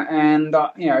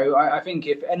think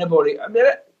if anybody,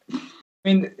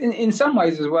 in some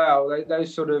ways as well,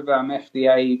 those sort of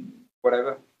FDA,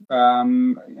 whatever,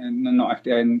 and not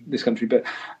FDA in this country, but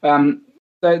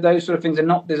those sort of things are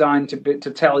not designed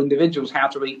to tell individuals how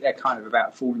to eat. They're kind of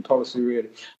about foreign policy, really.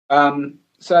 I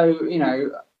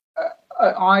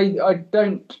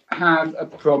don't have a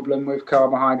problem with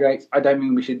carbohydrates. I don't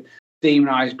think we should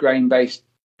demonise grain-based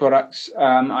products.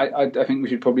 I think we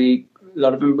should probably eat a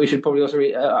lot of them. We should probably also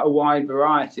eat a wide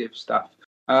variety of stuff.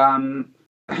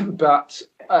 But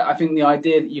I think the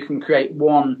idea that you can create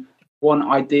one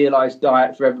idealised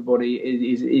diet for everybody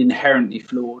is inherently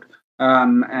flawed.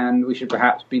 And we should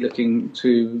perhaps be looking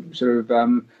to sort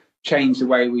of change the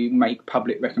way we make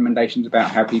public recommendations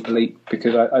about how people eat,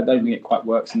 because I don't think it quite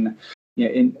works when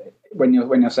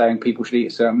you're saying people should eat a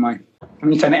certain way.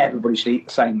 When you're saying that everybody should eat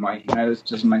the same way, it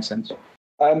doesn't make sense.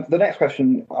 The next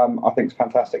question, I think, is a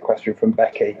fantastic question from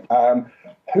Becky.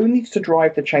 Who needs to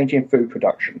drive the change in food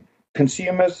production?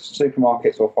 Consumers,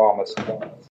 supermarkets, or farmers?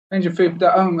 Change in food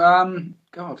production.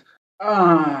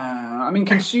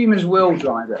 Consumers will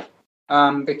drive it.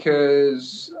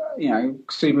 Because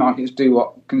supermarkets do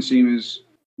what consumers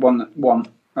want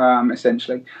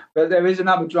essentially. But there is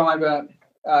another driver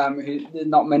who's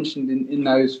not mentioned in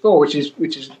those four, which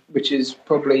is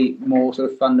probably more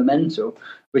sort of fundamental,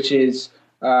 which is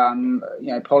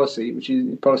policy, which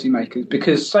is policymakers,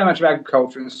 because so much of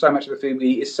agriculture and so much of the food we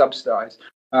eat is subsidised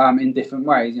in different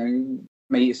ways.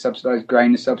 Meat is subsidised,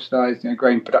 grain is subsidised.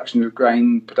 Grain production of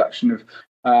production of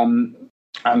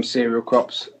cereal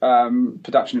crops,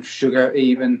 production of sugar,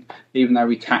 even though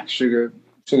we tax sugar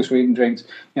sweetened drinks,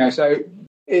 so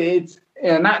it's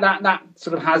that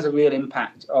sort of has a real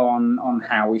impact on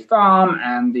how we farm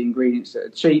and the ingredients that are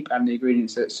cheap and the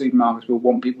ingredients that supermarkets will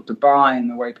want people to buy and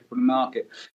the way people market.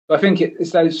 So I think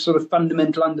it's those sort of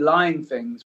fundamental underlying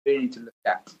things we need to look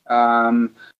at.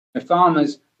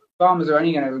 Farmers are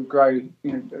only going to grow.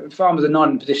 Farmers are not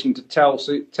in a position to tell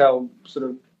sort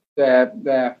of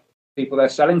their people they're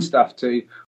selling stuff to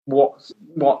what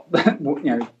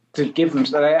to give them,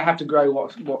 so they have to grow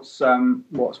what's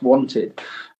wanted.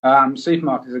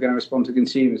 Supermarkets are going to respond to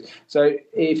consumers. So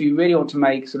if you really want to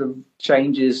make sort of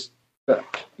changes, that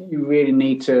you really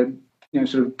need to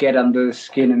sort of get under the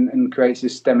skin and create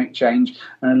systemic change,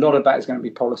 and a lot of that is going to be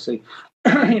policy.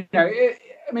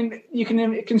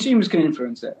 Consumers can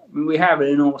influence it. We have an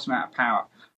enormous amount of power.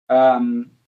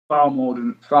 far more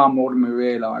than we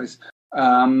realise.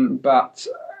 But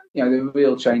the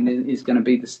real change is going to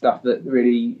be the stuff that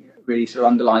really sort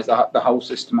of underlies the whole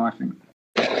system, I think.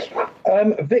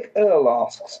 Vic Earl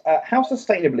asks, how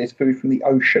sustainable is food from the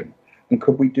ocean, and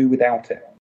could we do without it?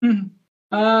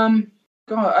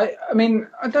 God, I mean,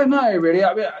 I don't know really.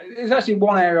 I mean, it's actually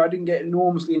one area I didn't get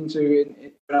enormously into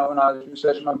when I was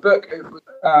researching my book.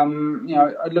 I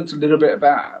looked a little bit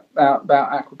about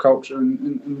aquaculture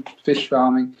and fish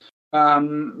farming,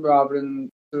 rather than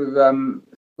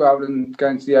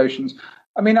going to the oceans.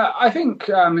 I mean, I think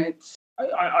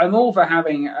I'm all for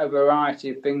having a variety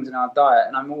of things in our diet,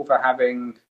 and I'm all for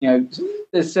having,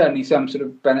 there's certainly some sort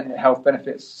of health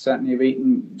benefits, certainly of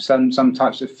eating some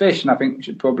types of fish, and I think we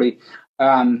should probably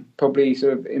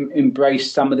sort of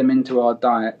embrace some of them into our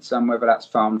diet, whether that's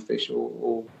farmed fish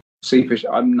or sea fish.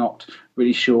 I'm not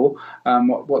really sure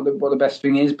what the best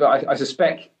thing is, but I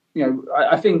suspect,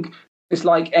 I think it's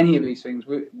like any of these things.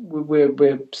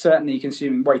 We're certainly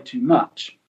consuming way too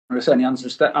much. We're certainly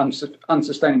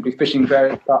unsustainably fishing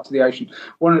various parts of the ocean.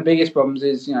 One of the biggest problems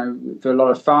is, for a lot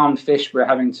of farmed fish, we're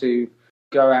having to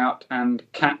go out and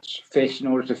catch fish in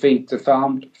order to feed the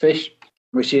farmed fish,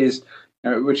 which is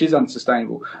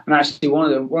unsustainable. And actually, one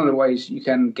of the ways you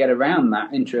can get around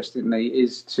that, interestingly,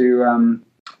 is to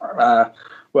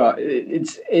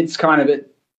it's kind of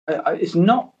it's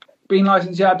not being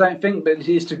licensed yet, I don't think, but it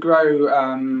is to grow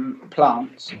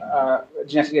plants,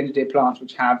 genetically engineered plants,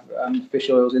 which have fish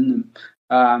oils in them,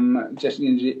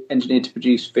 genetically engineered to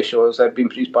produce fish oils. They've been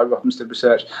produced by Rothamsted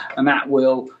Research, and that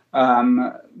will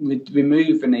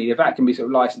remove the need. If that can be sort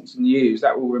of licensed and used,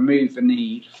 that will remove the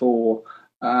need for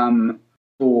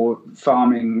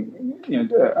farming,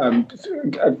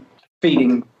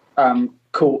 feeding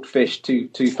caught fish to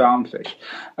farmed fish.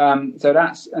 So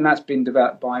that's been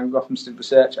developed by Rothamsted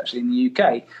Research actually in the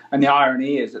UK. And the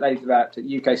irony is that they developed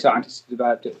it, UK scientists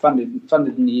developed it, funded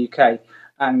in the UK,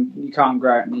 and you can't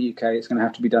grow it in the UK. It's going to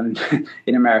have to be done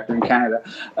in America and Canada,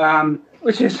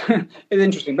 which is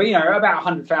interesting. But about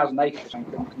 100,000 acres can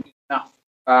be enough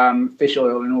fish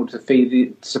oil in order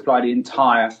to supply the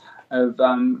entire of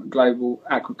global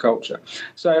aquaculture.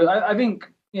 So I think,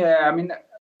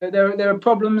 there are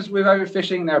problems with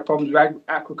overfishing. There are problems with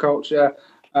aquaculture,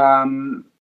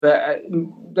 but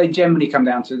they generally come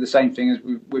down to the same thing as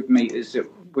with meat: is that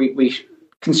we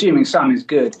consuming some is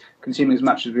good. Consuming as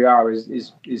much as we are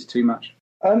is too much.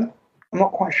 I'm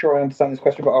not quite sure I understand this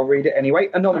question, but I'll read it anyway.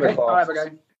 Anonymous asks, I'll have a go.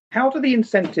 How do the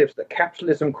incentives that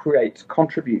capitalism creates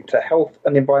contribute to health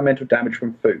and environmental damage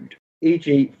from food,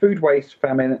 e.g., food waste,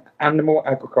 famine, animal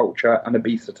agriculture, and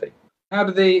obesity? How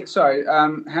do the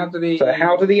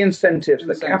incentives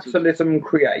that capitalism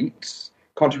creates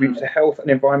contribute to health and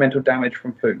environmental damage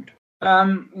from food?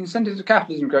 Incentives that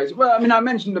capitalism creates. Well, I mean, I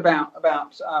mentioned about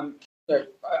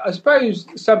I suppose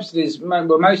subsidies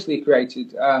were mostly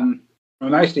created, were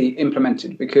mostly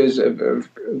implemented because of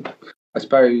I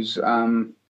suppose,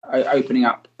 opening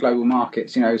up global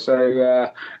markets.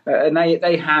 So and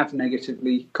they have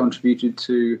negatively contributed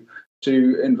to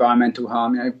environmental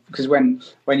harm, because when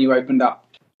you opened up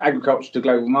agriculture to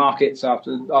global markets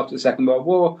after the Second World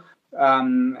War,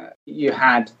 you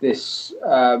had this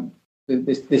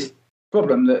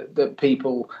problem that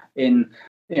people in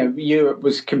Europe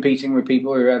was competing with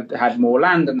people who had more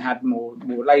land and had more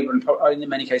labour, and in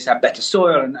many cases had better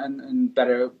soil and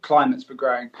better climates for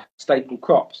growing staple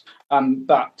crops.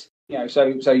 But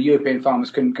so European farmers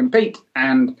couldn't compete,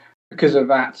 and because of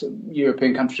that,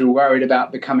 European countries were worried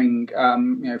about becoming,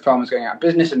 farmers going out of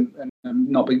business and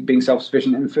not being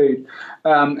self-sufficient in food,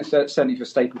 certainly for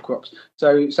staple crops.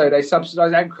 So they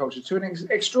subsidised agriculture to an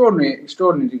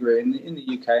extraordinary degree in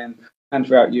the UK and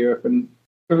throughout Europe, and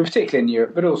particularly in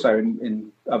Europe, but also in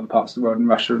other parts of the world, in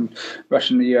Russia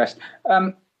and the US.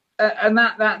 And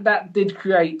that did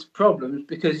create problems,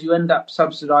 because you end up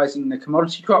subsidising the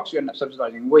commodity crops, you end up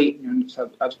subsidising wheat, you end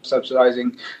up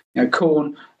subsidising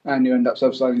corn, and you end up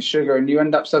subsidising sugar, and you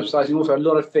end up subsidising also a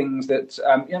lot of things that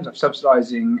you end up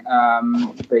subsidising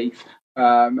beef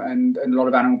and a lot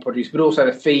of animal produce, but also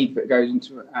the feed that goes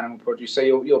into animal produce. So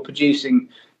you're producing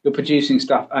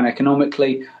stuff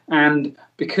uneconomically, and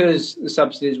because the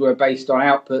subsidies were based on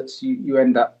outputs, you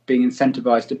end up being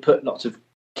incentivised to put lots of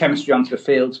chemistry onto the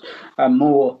fields,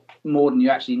 more than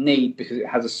you actually need, because it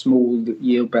has a small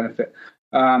yield benefit,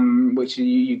 which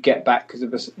you get back because of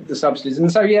the subsidies.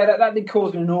 And so that did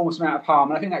cause an enormous amount of harm,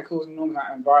 and I think that caused an enormous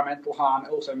amount of environmental harm.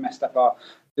 It also messed up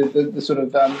the sort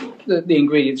of the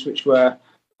ingredients which were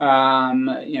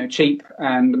cheap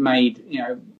and made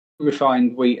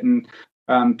refined wheat and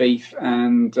beef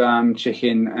and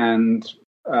chicken and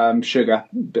sugar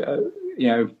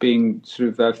being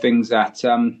sort of things that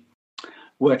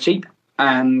were cheap,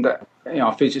 and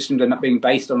our food systems end up being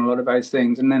based on a lot of those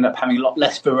things, and end up having a lot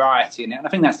less variety in it. And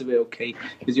I think that's the real key,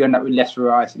 because you end up with less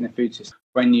variety in the food system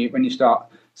when you start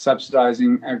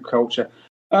subsidising agriculture.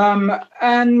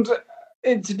 And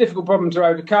it's a difficult problem to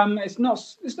overcome. It's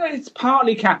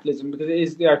partly capitalism, because it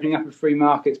is the opening up of free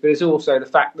markets, but it's also the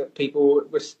fact that people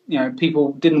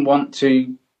didn't want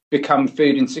to become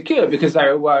food insecure because they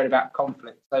were worried about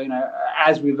conflict. So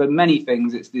as with many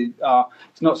things, it's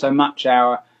not so much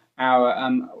our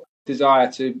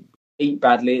desire to eat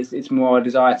badly. It's more a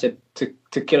desire to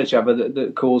kill each other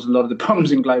that caused a lot of the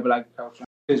problems in global agriculture,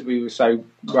 because we were so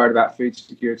worried about food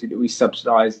security that we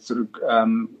subsidised sort of a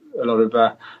lot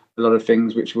of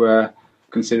things which were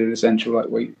considered essential, like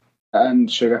wheat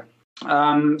and sugar.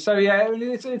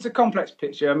 It's a complex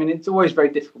picture. I mean, it's always very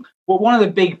difficult. Well, one of the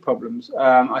big problems,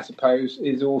 I suppose,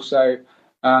 is also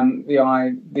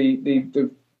the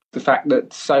fact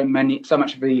that so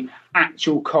much of the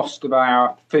actual cost of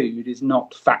our food is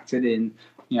not factored in.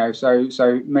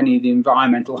 So many of the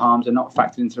environmental harms are not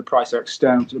factored into the price; they're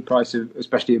external to the price of,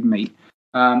 especially of meat,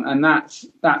 and that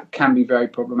can be very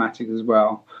problematic as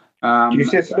well. Do you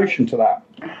see a solution to that?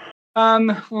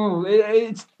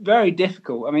 It's very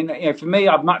difficult. I mean, for me,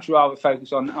 I'd much rather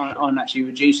focus on actually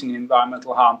reducing the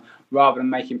environmental harm rather than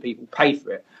making people pay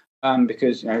for it.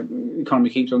 Because the economy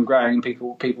keeps on growing, and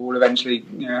people will eventually,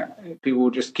 people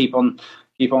will just keep on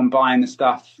buying the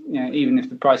stuff. Even if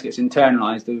the price gets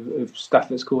internalised of stuff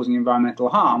that's causing environmental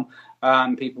harm,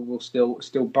 people will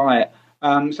still buy it.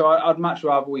 So I'd much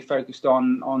rather we focused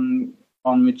on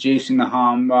reducing the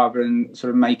harm rather than sort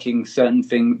of making certain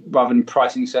things, rather than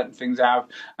pricing certain things out of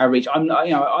our reach. I'm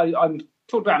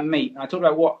talked about meat, and I talked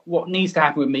about what needs to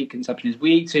happen with meat consumption is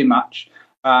we eat too much.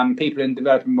 People in the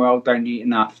developing world don't eat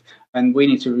enough, and we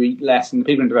need to eat less, and the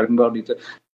people in the developing world need to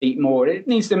eat more. It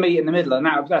needs to meet in the middle, and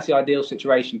that's the ideal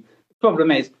situation. The problem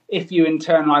is, if you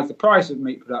internalise the price of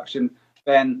meat production,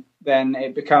 then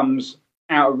it becomes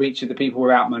out of reach of the people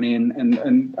without money,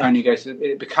 and only goes to,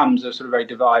 it becomes a sort of very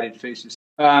divided food system.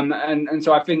 And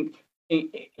so I think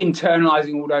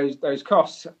internalising all those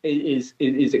costs is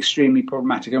extremely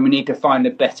problematic, and we need to find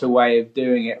a better way of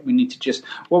doing it.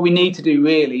 What we need to do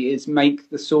really is make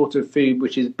the sort of food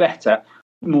which is better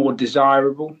more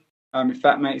desirable, if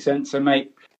that makes sense. So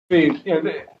make food,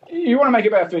 you want to make a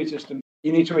better food system,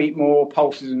 you need to eat more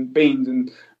pulses and beans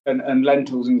and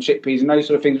lentils and chickpeas and those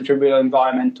sort of things which are real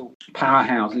environmental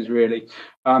powerhouses really,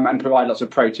 and provide lots of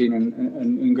protein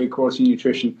and good quality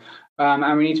nutrition.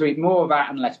 And we need to eat more of that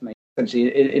and less meat,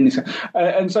 essentially, in this.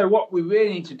 And so what we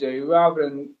really need to do, rather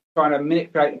than trying to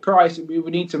manipulate the price, we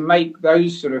need to make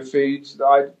those sort of foods,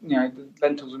 the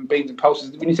lentils and beans and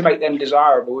pulses, we need to make them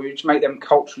desirable. We need to make them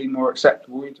culturally more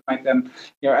acceptable. We need to make them,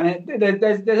 and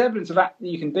there's evidence of that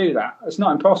you can do that. It's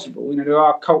not impossible. There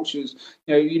are cultures.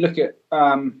 You look at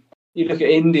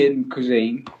Indian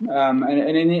cuisine, and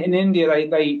in India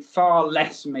they eat far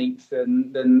less meat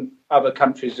than other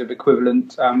countries of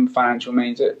equivalent financial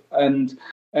means, and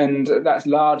that's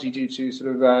largely due to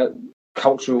sort of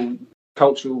cultural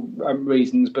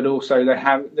reasons, but also they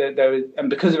have and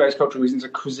because of those cultural reasons, a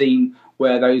cuisine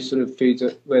where those sort of foods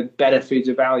where better foods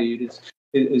are valued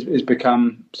is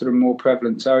become sort of more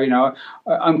prevalent. So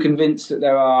I'm convinced that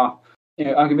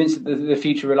I'm convinced that the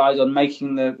future relies on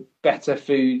making the better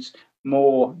foods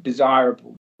more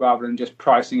desirable rather than just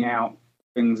pricing out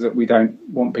things that we don't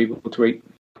want people to eat.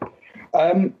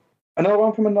 Another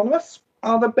one from Anonymous.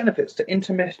 Are there benefits to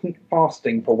intermittent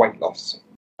fasting for weight loss?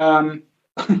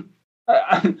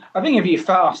 I think if you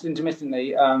fast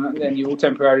intermittently, then you will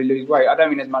temporarily lose weight. I don't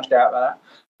think there's much doubt about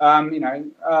that.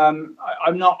 I'm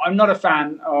not a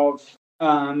fan of.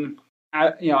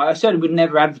 I certainly would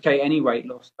never advocate any weight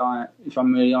loss diet. If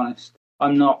I'm really honest,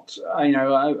 I'm not.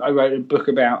 I wrote a book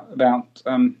about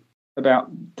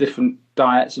different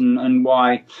diets and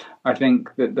why I think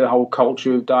that the whole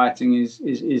culture of dieting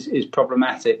is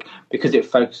problematic, because it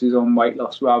focuses on weight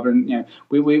loss rather than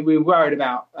we're worried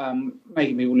about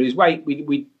making people lose weight.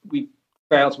 We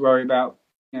fail to worry about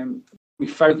we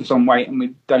focus on weight and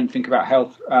we don't think about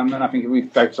health. And I think if we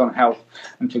focus on health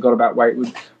and forgot about weight,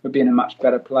 we'd be in a much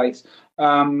better place.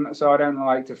 So I don't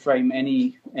like to frame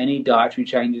any dietary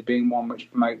change as being one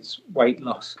which promotes weight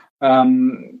loss.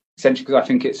 Essentially, because I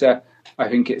think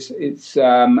it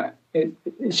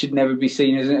should never be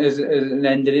seen as an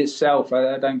end in itself.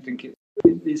 I don't think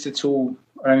it's at all.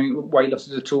 I mean, weight loss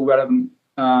is at all relevant.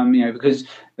 Because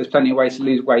there's plenty of ways to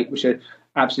lose weight which are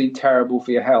absolutely terrible for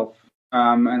your health.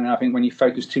 And I think when you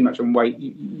focus too much on weight,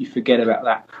 you forget about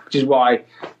that, which is why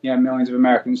millions of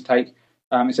Americans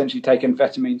essentially take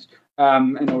amphetamines.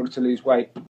 in order to lose weight,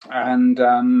 and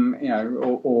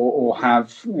or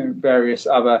have various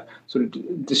other sort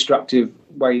of destructive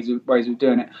ways of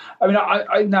doing it. I mean,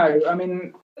 I know. I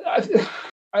mean,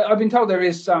 I've been told there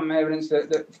is some evidence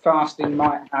that fasting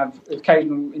might have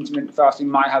occasional intermittent fasting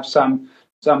might have some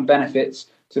benefits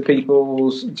to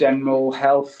people's general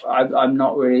health. I'm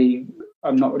not really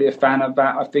a fan of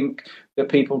that. I think that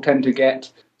people tend to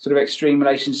get sort of extreme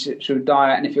relationships with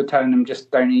diet, and if you're telling them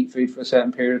just don't eat food for a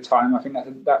certain period of time, I think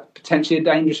that's potentially a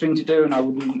dangerous thing to do, and I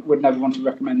would never want to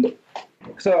recommend it.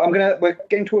 So we're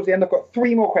getting towards the end. I've got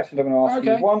 3 more questions I'm going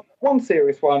to ask you. One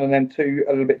serious one, and then 2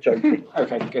 a little bit jokey.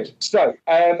 Okay, good. So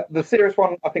the serious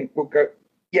one, I think we'll go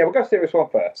serious one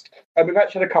first. We've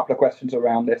actually had a couple of questions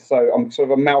around this, so I'm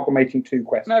sort of amalgamating 2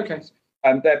 questions. Okay.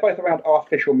 They're both around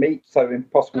artificial meat, so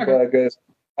Impossible Burgers.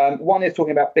 One is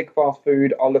talking about big fast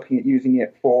food are looking at using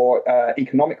it for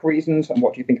economic reasons, and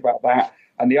what do you think about that?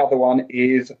 And the other one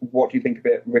is, what do you think of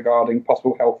it regarding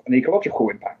possible health and ecological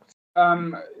impacts?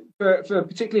 For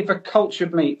particularly for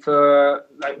cultured meat, for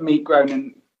like meat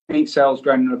cells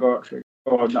grown in a laboratory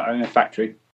or not in a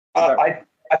factory. I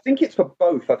think it's for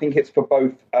both. I think it's for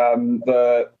both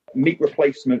the meat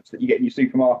replacements that you get in your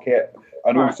supermarket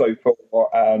and also for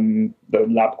the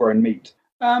lab grown meat.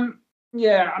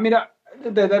 Yeah, I mean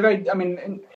they're very. I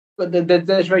mean,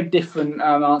 there's very different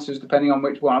answers depending on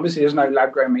which one. Obviously, there's no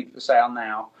lab grown meat for sale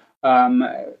now.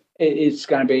 It's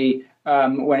going to be.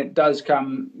 When it does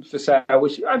come for sale,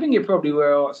 which I think it probably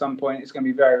will at some point, it's going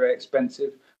to be very, very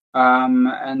expensive.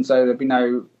 And so there'll be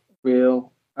no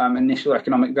real initial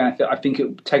economic benefit. I think it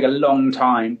will take a long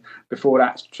time before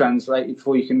that's translated,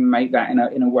 before you can make that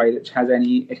in a way that has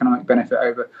any economic benefit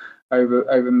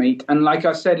over meat. And like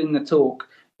I said in the talk,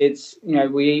 it's,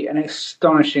 we eat an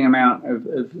astonishing amount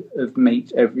of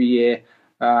meat every year,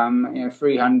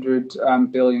 300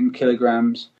 billion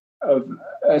kilograms of.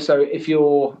 So if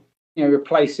you're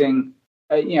replacing,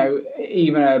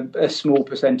 even a small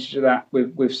percentage of that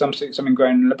with something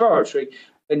grown in a laboratory,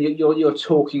 then you're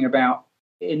talking about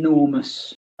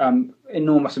enormous amount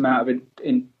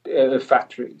of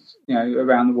factories,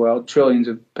 around the world, trillions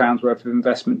of pounds worth of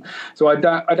investment. So I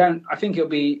think it'll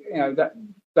be,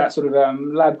 that sort of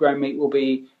lab grown meat will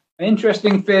be an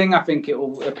interesting thing. I think it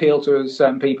will appeal to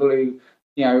certain people who,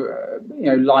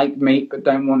 like meat but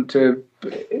don't want to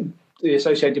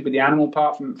associated with the animal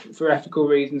part for ethical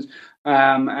reasons,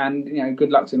 and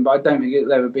good luck to them. But I don't think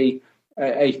it'll ever be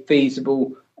a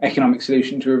feasible economic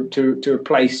solution to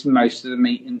replace most of the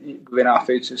meat within our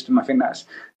food system. I think that's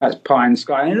pie in the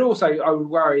sky, and I would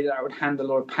worry that would hand a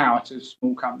lot of power to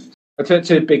small companies,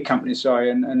 to big companies,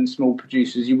 and small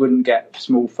producers. You wouldn't get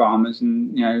small farmers,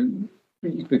 and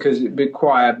because it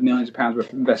required millions of pounds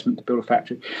worth of investment to build a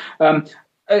factory.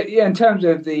 In terms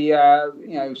of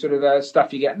the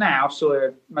stuff you get now,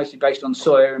 soya, mostly based on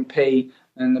soya and pea,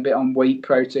 and a bit on wheat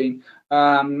protein.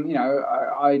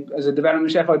 I as a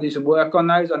development chef, I do some work on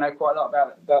those. I know quite a lot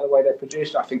about the way they're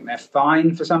produced. I think they're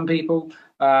fine for some people.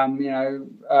 Some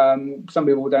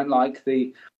people don't like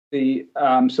the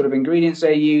sort of ingredients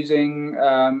they're using,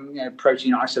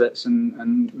 protein isolates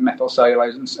and methyl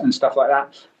cellulose and stuff like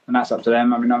that. And that's up to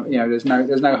them. I mean, there's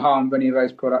no harm with any of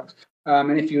those products.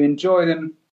 And if you enjoy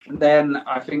them, then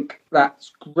I think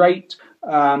that's great.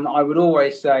 I would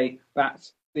always say that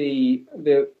I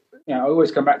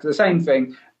always come back to the same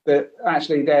thing, that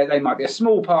actually they might be a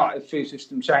small part of food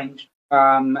system change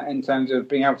in terms of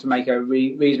being able to make a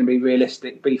reasonably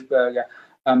realistic beef burger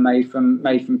made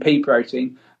from pea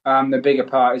protein. The bigger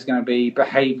part is going to be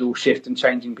behavioural shift and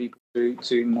changing people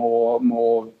to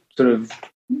more sort of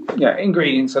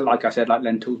ingredients, like I said, like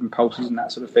lentils and pulses and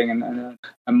that sort of thing, and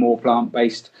more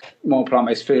plant-based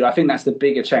food. I think that's the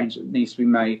bigger change that needs to be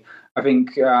made. I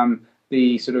think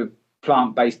the sort of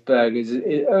plant-based burgers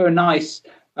are a nice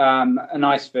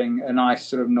thing, a nice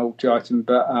sort of novelty item,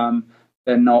 but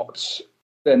they're not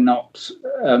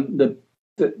the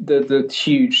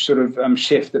huge sort of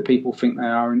shift that people think they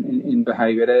are in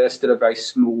behaviour. They're still a very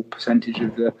small percentage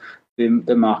of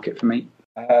the market for meat.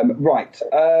 Right.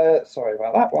 Sorry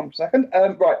about that. 1 second.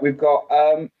 Right. We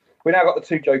now got the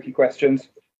 2 jokey questions.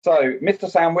 So, Mr.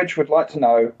 Sandwich would like to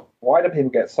know, why do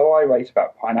people get so irate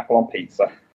about pineapple on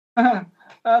pizza? I'm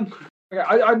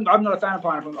not a fan of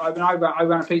pineapple. I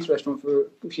ran a pizza restaurant for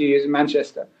a few years in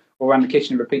Manchester, or ran the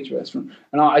kitchen of a pizza restaurant,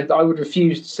 and I would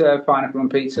refuse to serve pineapple on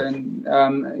pizza. And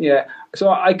so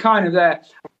I kind of there.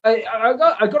 I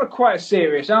got quite a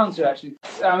serious answer, actually.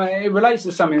 It relates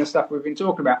to some of the stuff we've been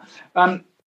talking about.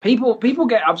 People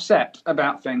get upset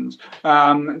about things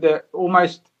that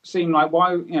almost seem like,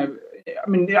 why, I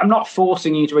mean, I'm not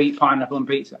forcing you to eat pineapple on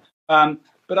pizza,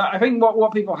 but But I think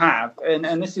what people have,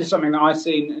 and this is something that I've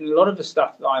seen in a lot of the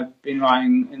stuff that I've been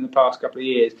writing in the past couple of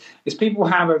years, is people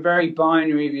have a very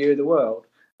binary view of the world.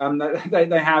 They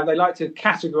like to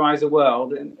categorize the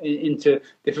world into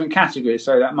different categories.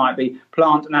 So that might be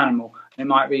plant and animal. It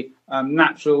might be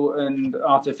natural and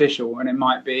artificial, and it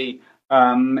might be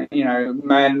male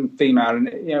and female,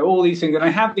 and all these things. And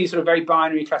they have these sort of very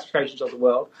binary classifications of the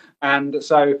world. And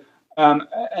so and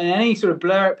any sort of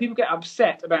blur, people get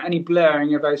upset about any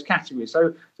blurring of those categories.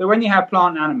 So when you have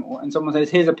plant and animal, and someone says,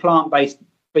 "Here's a plant-based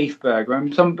beef burger,"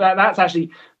 and that's actually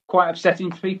quite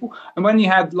upsetting for people. And when you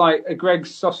had like a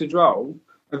Greggs sausage roll,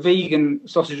 a vegan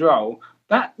sausage roll,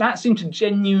 that seemed to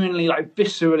genuinely, like,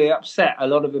 viscerally upset a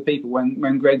lot of the people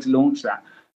when Greggs launched that.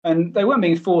 And they weren't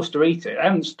being forced to eat it. They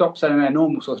haven't stopped selling their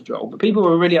normal sausage roll, but people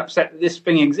were really upset that this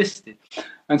thing existed.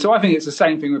 And so I think it's the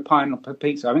same thing with pineapple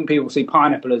pizza. I think people see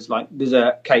pineapple as like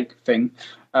dessert cake thing,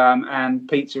 and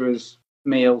pizza as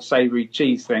meal, savoury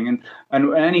cheese thing.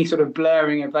 And any sort of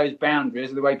blurring of those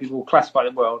boundaries, the way people classify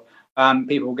the world,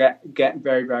 people get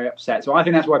very, very upset. So I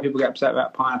think that's why people get upset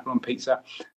about pineapple on pizza.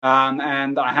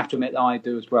 And I have to admit that I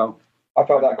do as well. I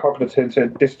felt that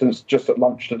cognitive distance just at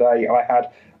lunch today. I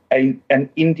had an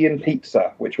Indian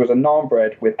pizza, which was a naan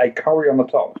bread with a curry on the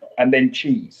top and then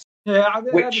cheese,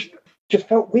 which just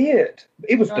felt weird.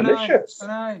 It was delicious.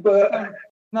 I know. But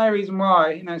no reason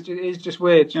why. It's just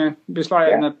weird. Just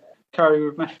like having a curry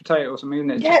with mashed potato or something,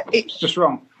 isn't it? Yeah, it's just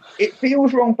wrong. It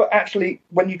feels wrong, but actually,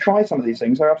 when you try some of these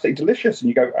things, they're absolutely delicious, and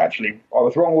you go, actually, I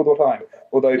was wrong all the time.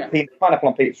 Although pineapple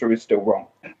on pizza is still wrong.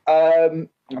 I'm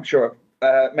sure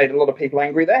I've made a lot of people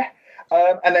angry there.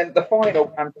 And then the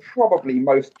final and probably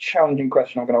most challenging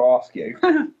question I'm going to ask you: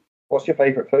 what's your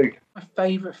favourite food? My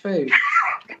favourite food.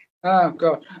 Oh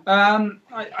God.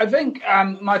 I think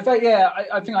my favorite. Yeah,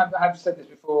 I think I've said this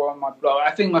before on my blog.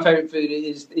 I think my favourite food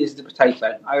is the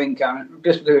potato. I think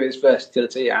just because of its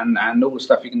versatility and all the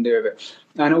stuff you can do with it.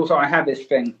 And also, I have this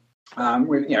thing.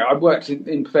 I've worked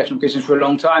in professional kitchens for a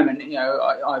long time, and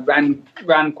I ran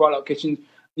quite a lot of kitchens.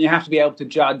 You have to be able to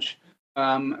judge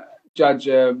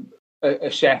a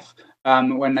chef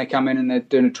when they come in and they're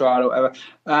doing a trial or whatever.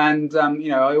 And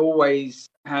I always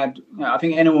had, I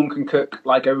think anyone can cook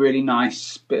like a really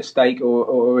nice bit of steak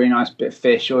or a really nice bit of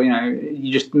fish, or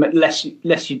you just less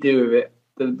you do with it,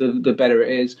 the better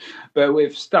it is. But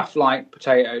with stuff like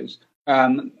potatoes,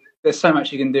 there's so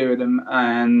much you can do with them,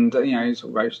 and sort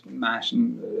of roast and mash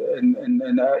and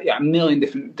a million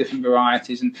different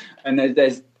varieties, and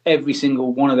there's every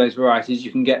single one of those varieties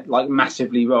you can get like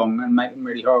massively wrong and make them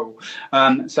really horrible.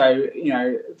 So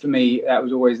for me, that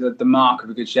was always the mark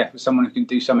of a good chef, was someone who can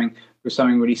do something with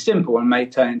something really simple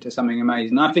and turn it into something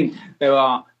amazing. I think there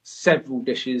are several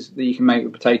dishes that you can make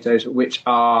with potatoes which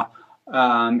are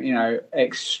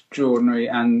extraordinary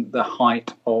and the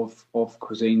height of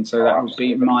cuisine. So that would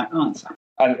be my answer.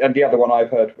 And the other one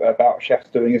I've heard about chefs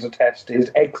doing as a test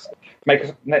is eggs.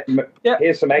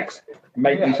 Here's some eggs,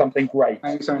 make me something great.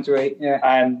 Make something to eat, yeah.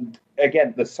 And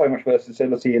again, there's so much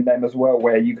versatility in them as well,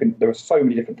 where there are so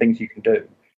many different things you can do.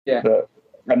 Yeah.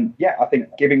 I think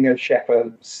giving a chef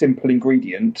a simple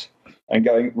ingredient and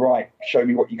going, right, show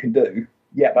me what you can do,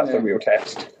 that's a real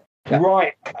test. Yeah.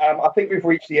 Right, I think we've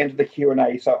reached the end of the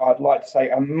Q&A, so I'd like to say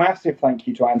a massive thank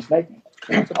you to Anthony.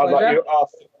 I'd like to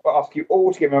ask you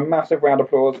all to give him a massive round of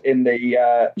applause in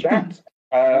the chat.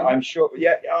 I'm sure,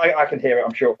 I can hear it,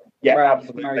 I'm sure. Yeah,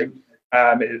 absolutely.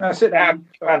 It's a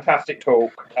fantastic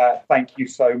talk. Thank you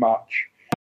so much.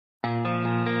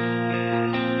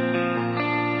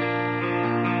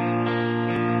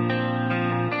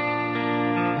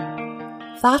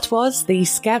 That was the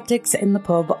Skeptics in the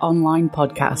Pub online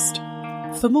podcast.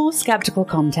 For more skeptical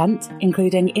content,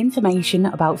 including information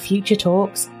about future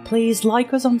talks, please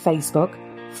like us on Facebook,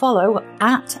 follow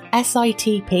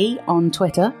 @SITP on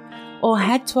Twitter, or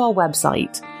head to our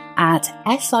website at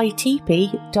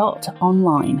sitp.online,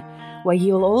 where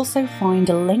you'll also find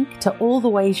a link to all the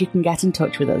ways you can get in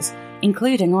touch with us,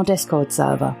 including our Discord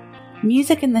server.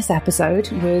 Music in this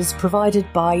episode was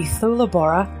provided by Thula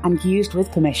Bora and used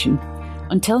with permission.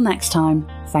 Until next time,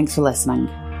 thanks for listening.